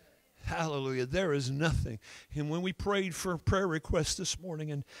 Hallelujah. There is nothing. And when we prayed for prayer requests this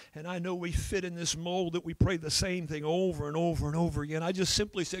morning, and I know we fit in this mold that we pray the same thing over and over and over again, I just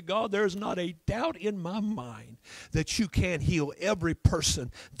simply said, God, there's not a doubt in my mind that you can heal every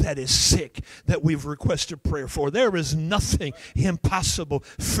person that is sick that we've requested prayer for. There is nothing impossible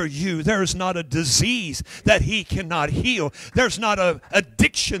for you. There is not a disease that he cannot heal. There's not an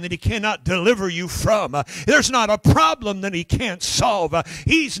addiction that he cannot deliver you from. There's not a problem that he can't solve.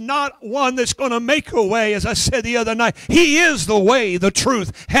 He's not one that's going to make a way. As I said the other night, he is the way, the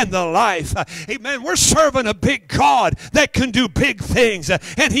truth, and the life. Amen. We're serving a big God that can do big things,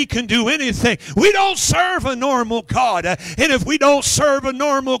 and he can do anything. We don't serve a normal God, and if we don't serve a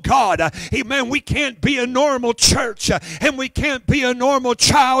normal God, amen, we can't be a normal church, and we can't be a normal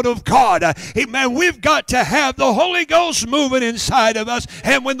child of God. Amen. We've got to have the Holy Ghost moving inside of us,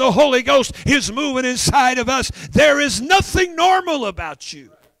 and when the Holy Ghost is moving inside of us, there is nothing normal about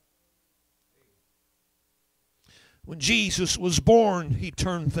you. When Jesus was born, he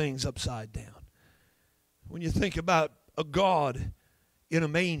turned things upside down. When you think about a God in a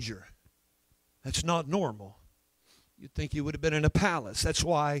manger, that's not normal. You'd think he would have been in a palace. That's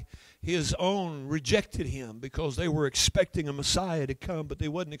why his own rejected him, because they were expecting a Messiah to come, but they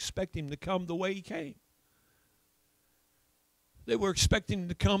wasn't expecting him to come the way he came. They were expecting him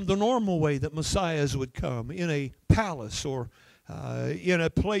to come the normal way that Messiahs would come, in a palace or in a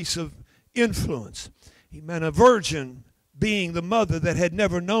place of influence. Amen. A virgin being the mother that had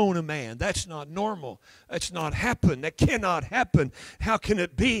never known a man. That's not normal. That's not happened. That cannot happen. How can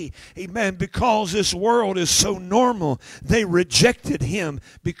it be? Amen. Because this world is so normal, they rejected him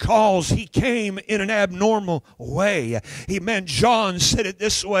because he came in an abnormal way. Amen. John said it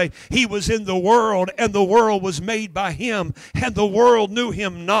this way: he was in the world, and the world was made by him, and the world knew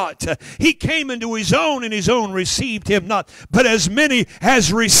him not. He came into his own, and his own received him not. But as many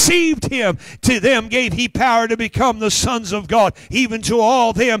as received him, to them gave he power to become the sons of God, even to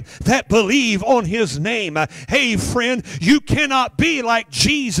all them that believe on his name. Hey friend, you cannot be like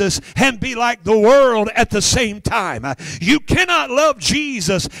Jesus and be like the world at the same time. You cannot love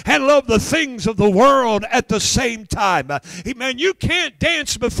Jesus and love the things of the world at the same time. Amen. You can't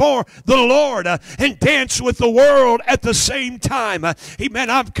dance before the Lord and dance with the world at the same time. Amen.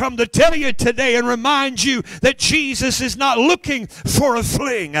 I've come to tell you today and remind you that Jesus is not looking for a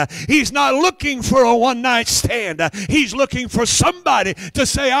fling. He's not looking for a one-night stand. He's looking for somebody to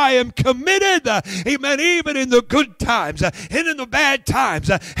say, I am committed, amen, even in the good times and in the bad times.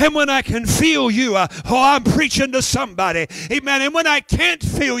 And when I can feel you, I'm preaching to somebody, amen. And when I can't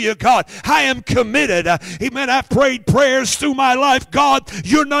feel you, God, I am committed, amen. I've prayed prayers through my life. God,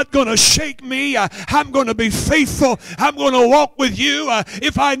 you're not going to shake me. I'm going to be faithful. I'm going to walk with you.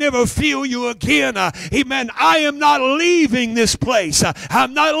 If I never feel you again, amen, I am not leaving this place.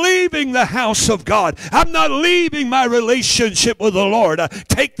 I'm not leaving the house of God. I'm not leaving my relationship with the Lord.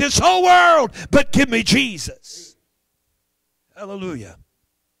 Take this whole world, but give me Jesus. Hallelujah.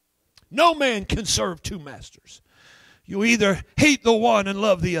 No man can serve two masters. You either hate the one and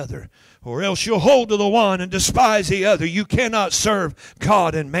love the other, or else you'll hold to the one and despise the other. You cannot serve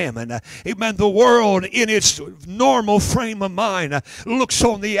God and mammon. Amen. The world in its normal frame of mind looks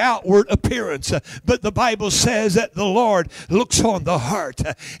on the outward appearance, but the Bible says that the Lord looks on the heart.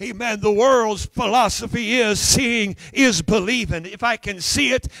 Amen. The world's philosophy is seeing is believing. If I can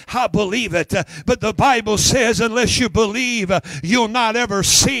see it, I believe it. But the Bible says unless you believe, you'll not ever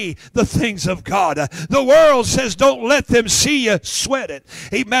see the things of God. The world says don't let them see you sweat it.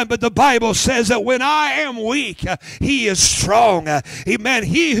 Amen. But the Bible says that when I am weak, He is strong. Amen.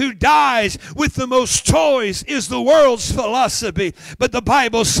 He who dies with the most toys is the world's philosophy. But the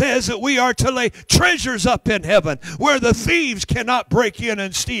Bible says that we are to lay treasures up in heaven where the thieves cannot break in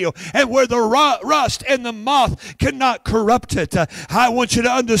and steal, and where the rust and the moth cannot corrupt it. I want you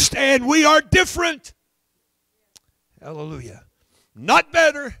to understand we are different. Hallelujah. Not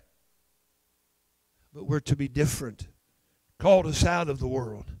better, but we're to be different. Called us out of the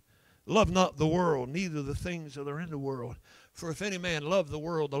world. Love not the world, neither the things that are in the world. For if any man love the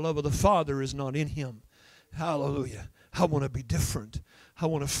world, the love of the Father is not in him. Hallelujah. I want to be different. I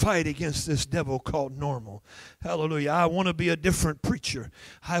want to fight against this devil called normal. Hallelujah. I want to be a different preacher.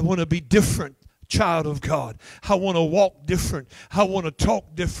 I want to be different. Child of God. I want to walk different. I want to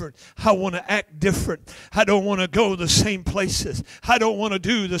talk different. I want to act different. I don't want to go the same places. I don't want to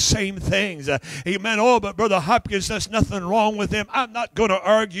do the same things. Amen. Oh, but Brother Hopkins, there's nothing wrong with them. I'm not going to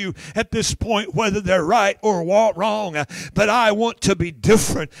argue at this point whether they're right or wrong, but I want to be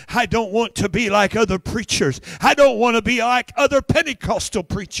different. I don't want to be like other preachers. I don't want to be like other Pentecostal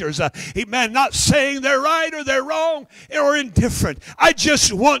preachers. Amen. Not saying they're right or they're wrong or indifferent. I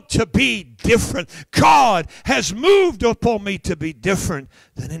just want to be different. God has moved upon me to be different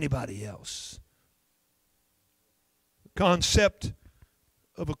than anybody else. The concept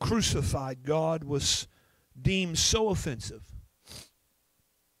of a crucified God was deemed so offensive,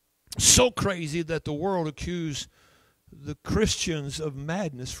 so crazy that the world accused the Christians of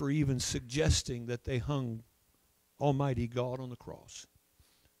madness for even suggesting that they hung Almighty God on the cross.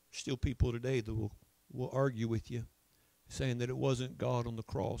 Still people today that will argue with you, saying that it wasn't God on the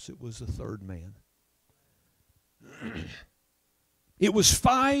cross, it was the third man. It was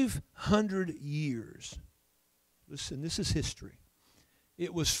 500 years. Listen, this is history.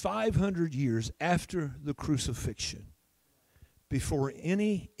 It was 500 years after the crucifixion before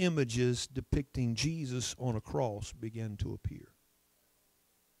any images depicting Jesus on a cross began to appear.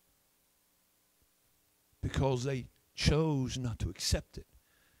 Because they chose not to accept it.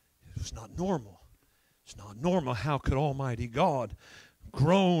 It was not normal. It's not normal. How could Almighty God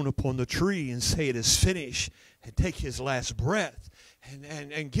groan upon the tree and say it is finished and take His last breath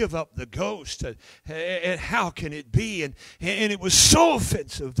and give up the ghost? And how can it be? And it was so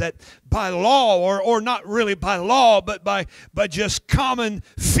offensive that by law, or not really by law, but by just common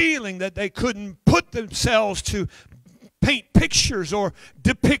feeling, that they couldn't put themselves to paint pictures or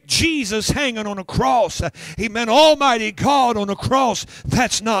depict Jesus hanging on a cross. Amen. Almighty God on a cross,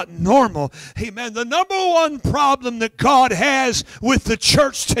 that's not normal. Amen. The number one problem that God has with the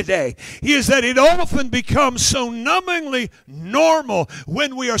church today is that it often becomes so numbingly normal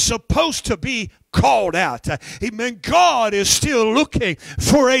when we are supposed to be called out. Amen. God is still looking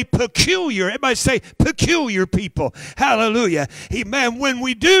for a peculiar, everybody say peculiar people. Hallelujah. Amen. When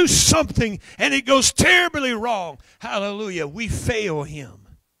we do something and it goes terribly wrong, hallelujah, we fail Him.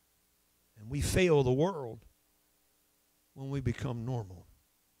 And we fail the world when we become normal.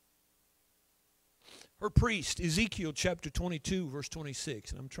 Her priest, Ezekiel chapter 22, verse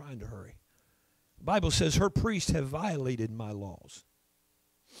 26, and I'm trying to hurry. The Bible says, her priests have violated my laws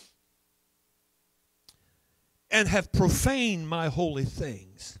and have profaned my holy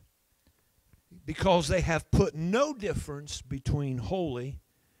things, because they have put no difference between holy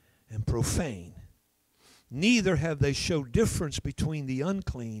and profane. Neither have they showed difference between the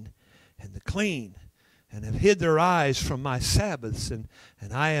unclean and the clean, and have hid their eyes from my Sabbaths, and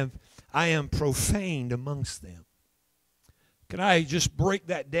I am profaned amongst them. Can I just break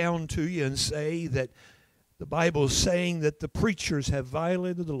that down to you and say that the Bible is saying that the preachers have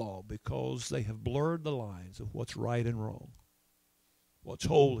violated the law because they have blurred the lines of what's right and wrong, what's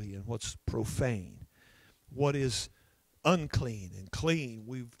holy and what's profane, what is unclean and clean.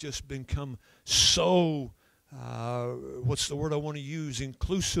 We've just become so what's the word I want to use?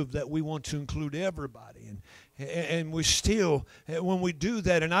 Inclusive, that we want to include everybody. And we still, when we do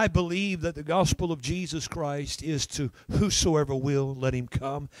that, and I believe that the gospel of Jesus Christ is to whosoever will, let him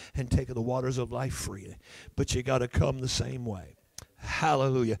come and take of the waters of life freely. But you got to come the same way.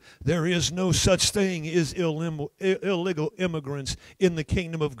 Hallelujah. There is no such thing as illegal immigrants in the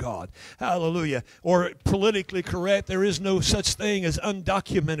kingdom of God. Hallelujah. Or politically correct, there is no such thing as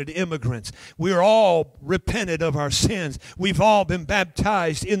undocumented immigrants. We're all repented of our sins. We've all been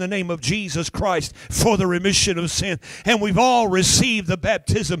baptized in the name of Jesus Christ for the remission of sin. And we've all received the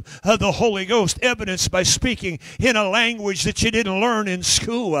baptism of the Holy Ghost, evidenced by speaking in a language that you didn't learn in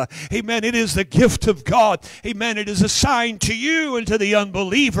school. Amen. It is the gift of God. Amen. It is assigned to you and to the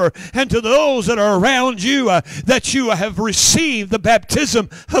unbeliever and to those that are around you that you have received the baptism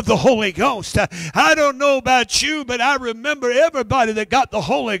of the Holy Ghost. I don't know about you, but I remember everybody that got the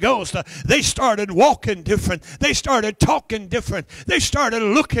Holy Ghost. They started walking different. They started talking different. They started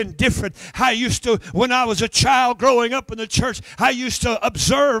looking different. I used to, when I was a child growing up in the church, I used to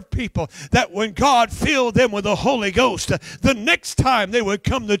observe people that when God filled them with the Holy Ghost, the next time they would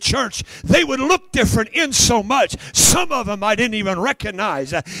come to church, they would look different in so much. Some of them I didn't even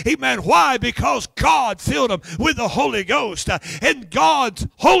recognize. Amen. Why? Because God filled them with the Holy Ghost. And God's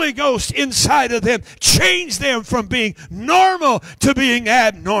Holy Ghost inside of them changed them from being normal to being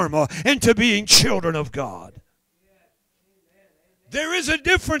abnormal and to being children of God. There is a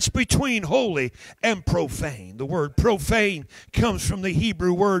difference between holy and profane. The word profane comes from the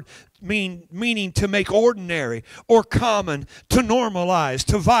Hebrew word meaning to make ordinary or common, to normalize,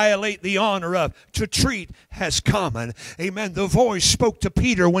 to violate the honor of, to treat as common. Amen. The voice spoke to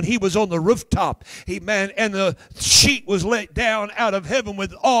Peter when he was on the rooftop. Amen. And the sheet was let down out of heaven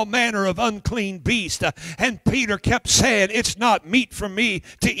with all manner of unclean beasts. And Peter kept saying, it's not meet for me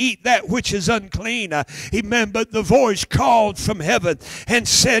to eat that which is unclean. Amen. But the voice called from heaven and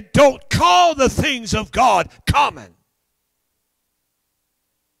said, don't call the things of God common.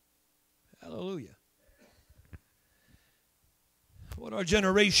 Hallelujah. What our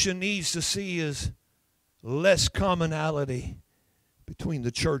generation needs to see is less commonality between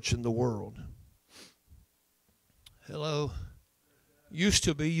the church and the world. Hello. Used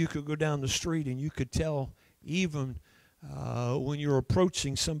to be you could go down the street and you could tell even when you're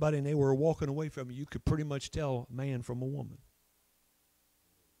approaching somebody and they were walking away from you, you could pretty much tell a man from a woman.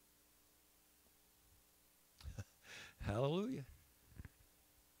 Hallelujah.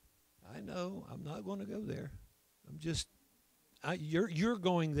 I know, I'm not going to go there. I'm just, you're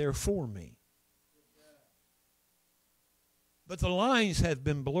going there for me. But the lines have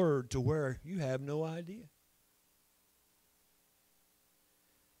been blurred to where you have no idea.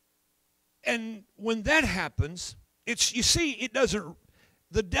 And when that happens, it's, you see, it doesn't,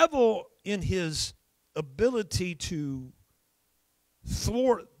 the devil in his ability to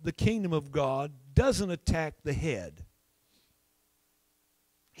thwart the kingdom of God doesn't attack the head.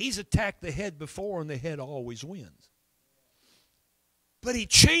 He's attacked the head before, and the head always wins. But he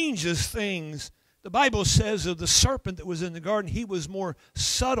changes things. The Bible says of the serpent that was in the garden, he was more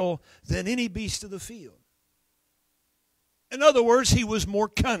subtle than any beast of the field. In other words, he was more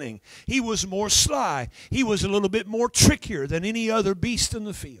cunning. He was more sly. He was a little bit more trickier than any other beast in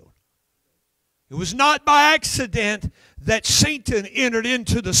the field. It was not by accident that Satan entered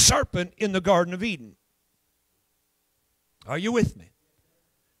into the serpent in the Garden of Eden. Are you with me?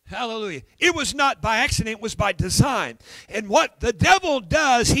 Hallelujah. It was not by accident, it was by design. And what the devil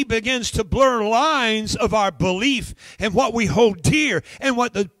does, he begins to blur lines of our belief and what we hold dear and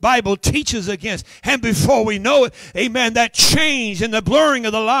what the Bible teaches against. And before we know it, amen, that change and the blurring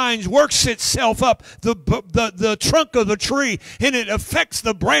of the lines works itself up the trunk of the tree, and it affects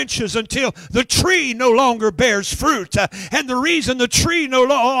the branches until the tree no longer bears fruit. And the reason the tree no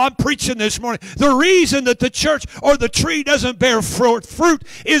longer, I'm preaching this morning, the reason that the church or the tree doesn't bear fruit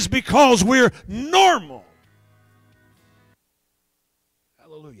is because we're normal.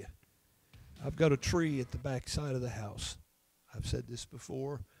 Hallelujah. I've got a tree at the back side of the house. I've said this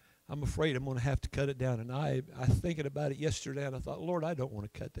before. I'm afraid I'm going to have to cut it down. And I thinking about it yesterday, and I thought, Lord, I don't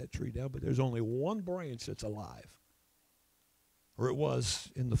want to cut that tree down, but there's only one branch that's alive. Or it was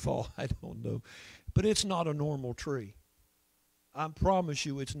in the fall. I don't know. But it's not a normal tree. I promise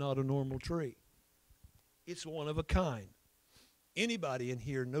you it's not a normal tree. It's one of a kind. Anybody in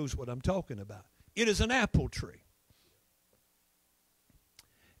here knows what I'm talking about. It is an apple tree.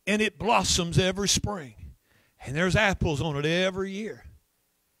 And it blossoms every spring. And there's apples on it every year.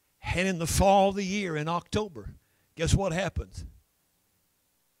 And in the fall of the year, in October, guess what happens?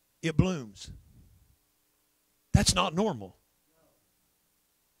 It blooms. That's not normal.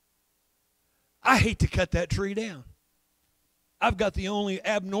 I hate to cut that tree down. I've got the only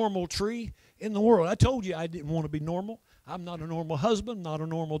abnormal tree in the world. I told you I didn't want to be normal. I'm not a normal husband, not a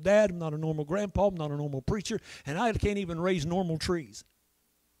normal dad, I'm not a normal grandpa, I'm not a normal preacher, and I can't even raise normal trees.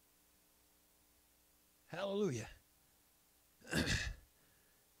 Hallelujah.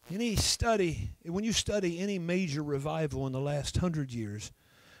 When you study any major revival in the last 100 years,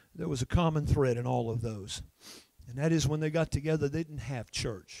 there was a common thread in all of those. And that is when they got together, they didn't have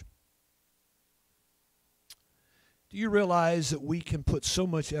church. Do you realize that we can put so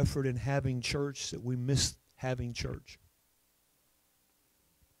much effort in having church that we miss having church?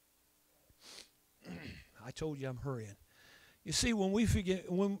 I told you I'm hurrying. You see, when a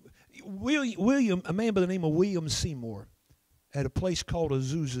man by the name of William Seymour, at a place called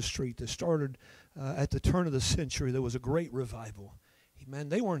Azusa Street that started at the turn of the century, there was a great revival. Man,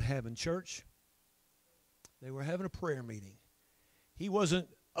 they weren't having church. They were having a prayer meeting. He wasn't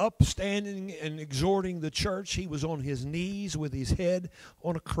upstanding and exhorting the church. He was on his knees with his head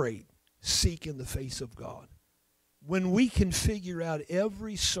on a crate, seeking the face of God. When we can figure out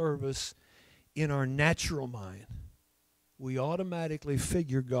every service in our natural mind, we automatically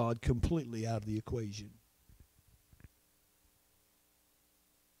figure God completely out of the equation.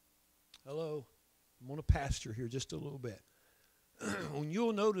 Hello? I'm going to pastor here just a little bit. When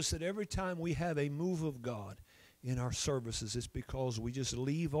you'll notice that every time we have a move of God in our services, it's because we just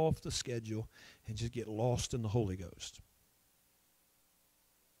leave off the schedule and just get lost in the Holy Ghost.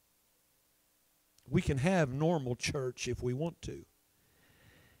 We can have normal church if we want to.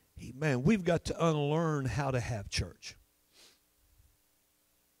 Man, we've got to unlearn how to have church.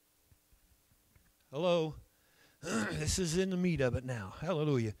 Hello? This is in the meat of it now.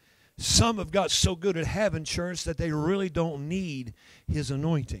 Hallelujah. Some have got so good at having church that they really don't need His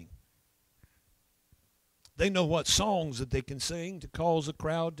anointing. They know what songs that they can sing to cause a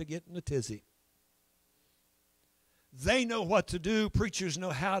crowd to get in a tizzy. They know what to do. Preachers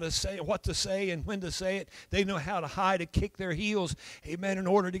know how to say what to say and when to say it. They know how to hide and kick their heels, amen, in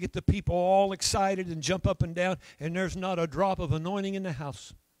order to get the people all excited and jump up and down, and there's not a drop of anointing in the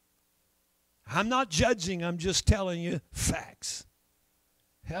house. I'm not judging, I'm just telling you facts.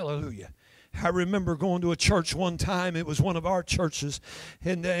 Hallelujah. I remember going to a church one time. It was one of our churches,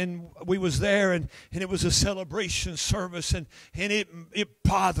 and we was there, and it was a celebration service, and it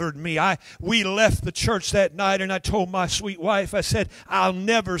bothered me. We left the church that night, and I told my sweet wife, I said, I'll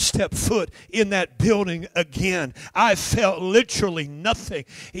never step foot in that building again. I felt literally nothing.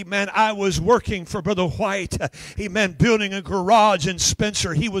 Amen. I was working for Brother White, amen, building a garage in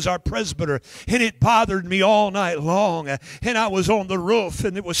Spencer. He was our presbyter, and it bothered me all night long. And I was on the roof,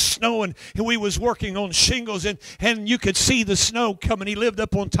 and it was snowing, and we was working on shingles, and you could see the snow coming. He lived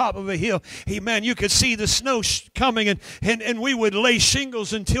up on top of a hill. Amen. You could see the snow coming, and we would lay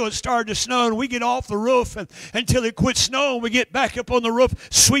shingles until it started to snow, and we get off the roof until it quit snowing. We get back up on the roof,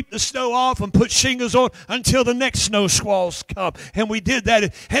 sweep the snow off, and put shingles on until the next snow squalls come. And we did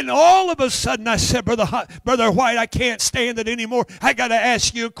that, and all of a sudden I said, Brother White, I can't stand it anymore. I got to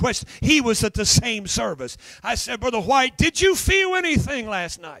ask you a question. He was at the same service. I said, Brother White, did you feel anything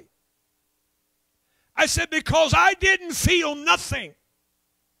last night? I said, because I didn't feel nothing.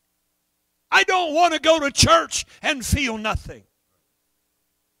 I don't want to go to church and feel nothing.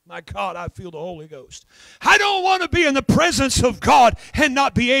 My God, I feel the Holy Ghost. I don't want to be in the presence of God and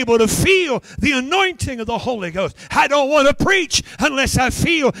not be able to feel the anointing of the Holy Ghost. I don't want to preach unless I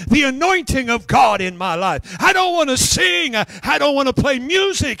feel the anointing of God in my life. I don't want to sing. I don't want to play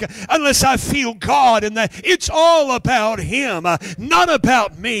music unless I feel God in that. It's all about Him, not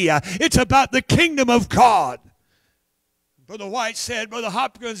about me. It's about the kingdom of God. Brother White said, Brother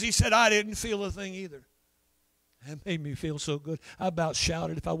Hopkins, he said, I didn't feel a thing either. That made me feel so good. I about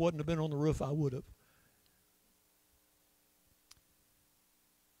shouted. If I wouldn't have been on the roof, I would have.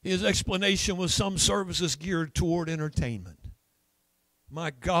 His explanation was some services geared toward entertainment. My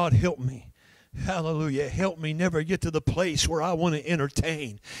God, help me. Hallelujah. Help me never get to the place where I want to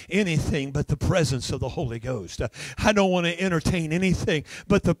entertain anything but the presence of the Holy Ghost. I don't want to entertain anything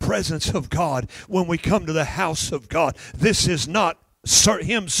but the presence of God when we come to the house of God. This is not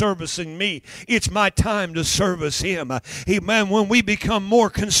Him servicing me. It's my time to service Him. Amen. When we become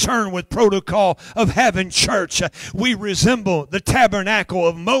more concerned with protocol of having church, we resemble the tabernacle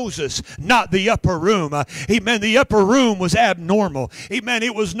of Moses, not the upper room. Amen. The upper room was abnormal. Amen.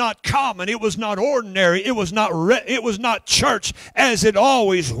 It was not common. It was not ordinary. It was not church as it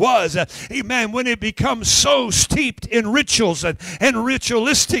always was. Amen. When it becomes so steeped in rituals and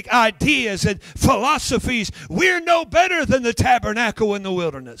ritualistic ideas and philosophies, we're no better than the tabernacle in the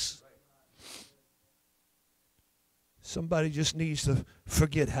wilderness. Somebody just needs to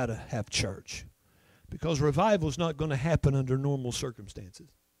forget how to have church. Because revival is not going to happen under normal circumstances.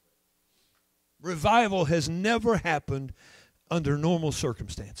 Revival has never happened under normal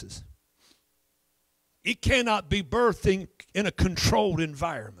circumstances. It cannot be birthed in a controlled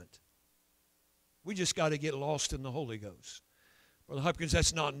environment. We just got to get lost in the Holy Ghost. Brother Hopkins,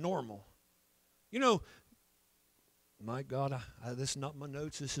 that's not normal. You know, my God, this is not my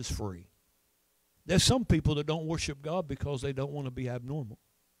notes. This is free. There's some people that don't worship God because they don't want to be abnormal.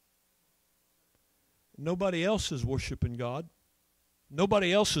 Nobody else is worshiping God.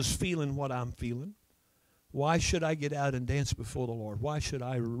 Nobody else is feeling what I'm feeling. Why should I get out and dance before the Lord? Why should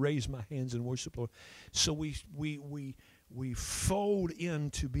I raise my hands and worship the Lord? So we fold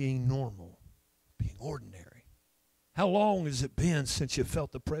into being normal, being ordinary. How long has it been since you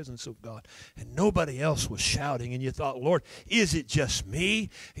felt the presence of God and nobody else was shouting and you thought, Lord, is it just me?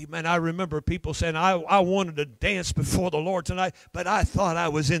 Amen. I remember people saying, I wanted to dance before the Lord tonight, but I thought I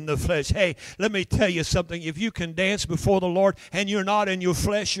was in the flesh. Hey, let me tell you something. If you can dance before the Lord and you're not in your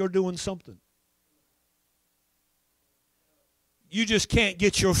flesh, you're doing something. You just can't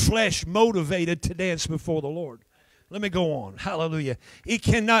get your flesh motivated to dance before the Lord. Let me go on. Hallelujah.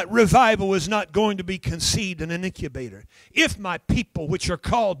 Revival is not going to be conceived in an incubator. If my people which are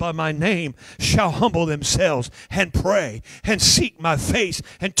called by my name shall humble themselves and pray and seek my face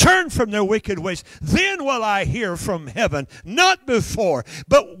and turn from their wicked ways, then will I hear from heaven. Not before,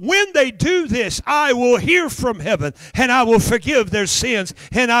 but when they do this, I will hear from heaven and I will forgive their sins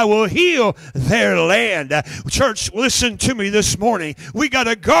and I will heal their land. Church, listen to me this morning. We got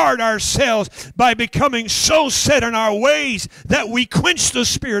to guard ourselves by becoming so set in our ways that we quench the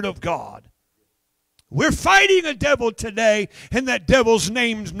Spirit of God. We're fighting a devil today, and that devil's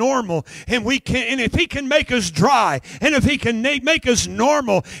name's normal. And if he can make us dry, and if he can make us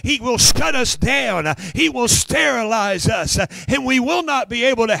normal, he will shut us down. He will sterilize us, and we will not be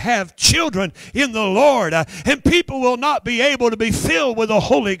able to have children in the Lord. And people will not be able to be filled with the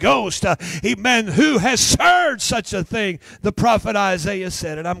Holy Ghost. Amen. Who has heard such a thing? The prophet Isaiah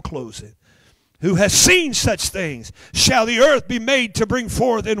said it. I'm closing. Who has seen such things? Shall the earth be made to bring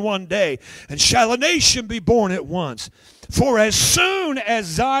forth in one day? And shall a nation be born at once? For as soon as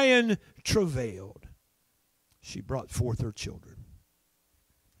Zion travailed, she brought forth her children.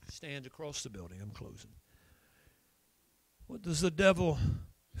 Stand across the building. I'm closing. What does the devil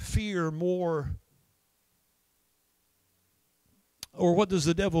fear more? Or what does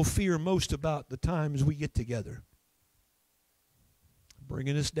the devil fear most about the times we get together?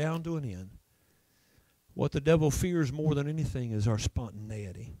 Bringing us down to an end. What the devil fears more than anything is our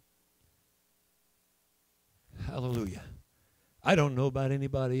spontaneity. Hallelujah. I don't know about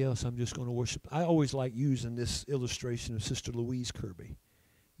anybody else. I'm just going to worship. I always like using this illustration of Sister Louise Kirby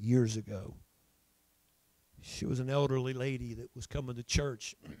years ago. She was an elderly lady that was coming to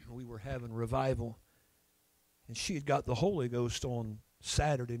church. We were having revival. And she had got the Holy Ghost on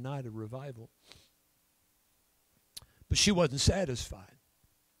Saturday night of revival. But she wasn't satisfied.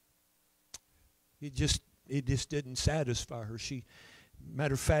 It just didn't satisfy her.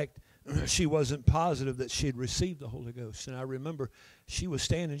 Matter of fact, she wasn't positive that she had received the Holy Ghost. And I remember she was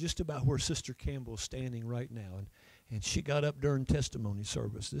standing just about where Sister Campbell is standing right now. And she got up during testimony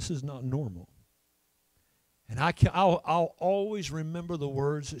service. This is not normal. And I'll always remember the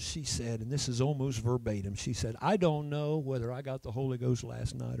words that she said, and this is almost verbatim. She said, I don't know whether I got the Holy Ghost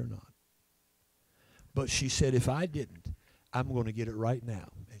last night or not. But she said, if I didn't, I'm going to get it right now.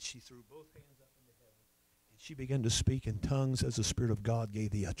 And she threw both hands up into heaven. And she began to speak in tongues as the Spirit of God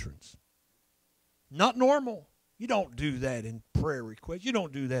gave the utterance. Not normal. You don't do that in prayer request. You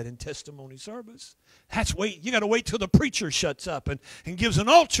don't do that in testimony service. You got to wait till the preacher shuts up and gives an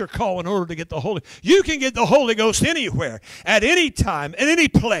altar call in order to get the Holy. You can get the Holy Ghost anywhere, at any time, in any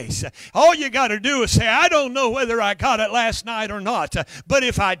place. All you got to do is say, I don't know whether I got it last night or not, but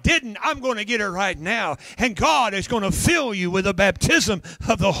if I didn't, I'm going to get it right now. And God is going to fill you with the baptism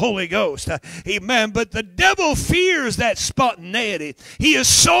of the Holy Ghost. Amen. But the devil fears that spontaneity. He is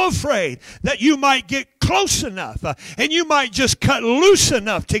so afraid that you might get close enough and you might just cut loose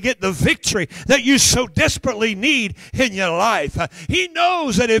enough to get the victory that you so desperately need in your life. He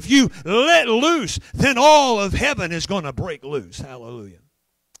knows that if you let loose, then all of heaven is going to break loose. Hallelujah.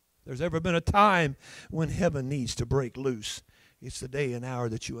 If there's ever been a time when heaven needs to break loose, it's the day and hour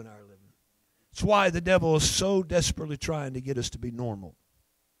that you and I are living. It's why the devil is so desperately trying to get us to be normal.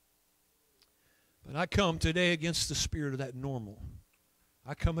 But I come today against the spirit of that normal.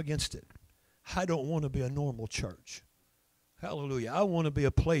 I come against it. I don't want to be a normal church. Hallelujah. I want to be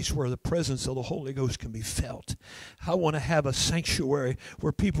a place where the presence of the Holy Ghost can be felt. I want to have a sanctuary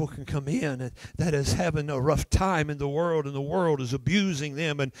where people can come in that is having a rough time in the world, and the world is abusing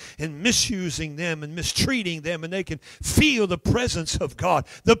them and misusing them and mistreating them, and they can feel the presence of God,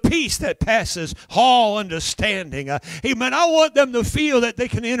 the peace that passes all understanding. Amen. I want them to feel that they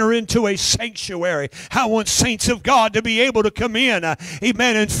can enter into a sanctuary. I want saints of God to be able to come in,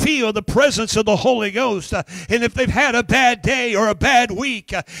 amen, and feel the presence of the Holy Ghost. And if they've had a bad day or a bad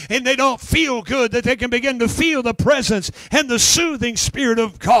week and they don't feel good, that they can begin to feel the presence and the soothing Spirit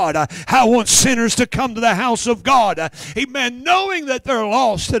of God. I want sinners to come to the house of God, amen, knowing that they're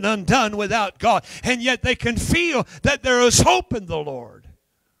lost and undone without God, and yet they can feel that there is hope in the Lord.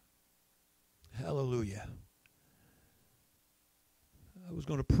 Hallelujah. I was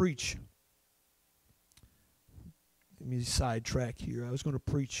going to preach. Let me sidetrack here. I was going to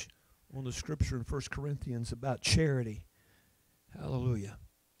preach on the scripture in 1 Corinthians about charity. Hallelujah.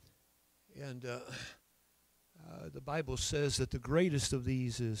 And the Bible says that the greatest of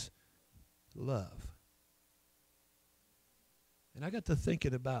these is love. And I got to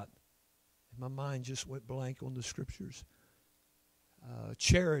thinking about, my mind just went blank on the scriptures.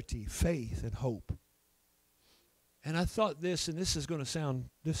 Charity, faith, and hope. And I thought this, and this is going to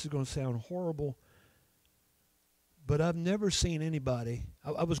sound horrible, but I've never seen anybody.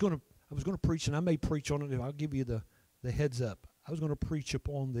 I was going to preach, and I may preach on it. I'll give you the heads up. I was going to preach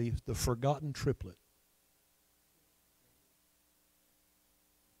upon the forgotten triplet.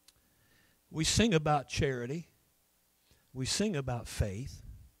 We sing about charity. We sing about faith.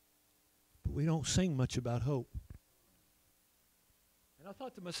 But we don't sing much about hope. And I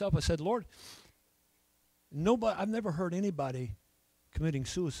thought to myself, I said, Lord, I've never heard anybody committing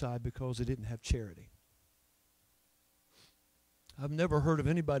suicide because they didn't have charity. I've never heard of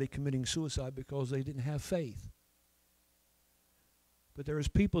anybody committing suicide because they didn't have faith. But there is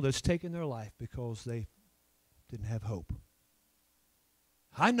people that's taken their life because they didn't have hope.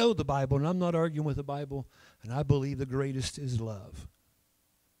 I know the Bible, and I'm not arguing with the Bible, and I believe the greatest is love.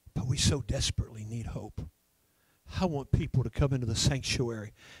 But we so desperately need hope. I want people to come into the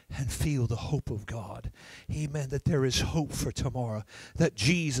sanctuary and feel the hope of God. Amen. That there is hope for tomorrow. That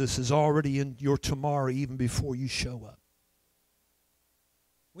Jesus is already in your tomorrow even before you show up.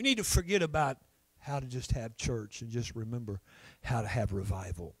 We need to forget about how to just have church and just remember how to have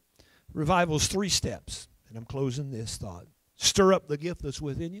revival. Revival is 3 steps, and I'm closing this thought. Stir up the gift that's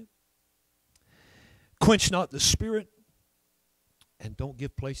within you. Quench not the Spirit, and don't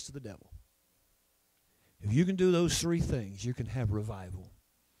give place to the devil. If you can do those 3 things, you can have revival.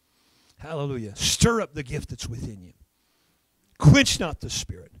 Hallelujah. Stir up the gift that's within you. Quench not the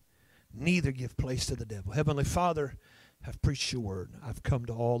Spirit, neither give place to the devil. Heavenly Father, I've preached your word. I've come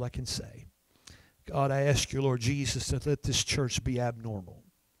to all I can say. God, I ask you, Lord Jesus, to let this church be abnormal.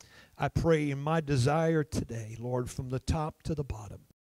 I pray in my desire today, Lord, from the top to the bottom,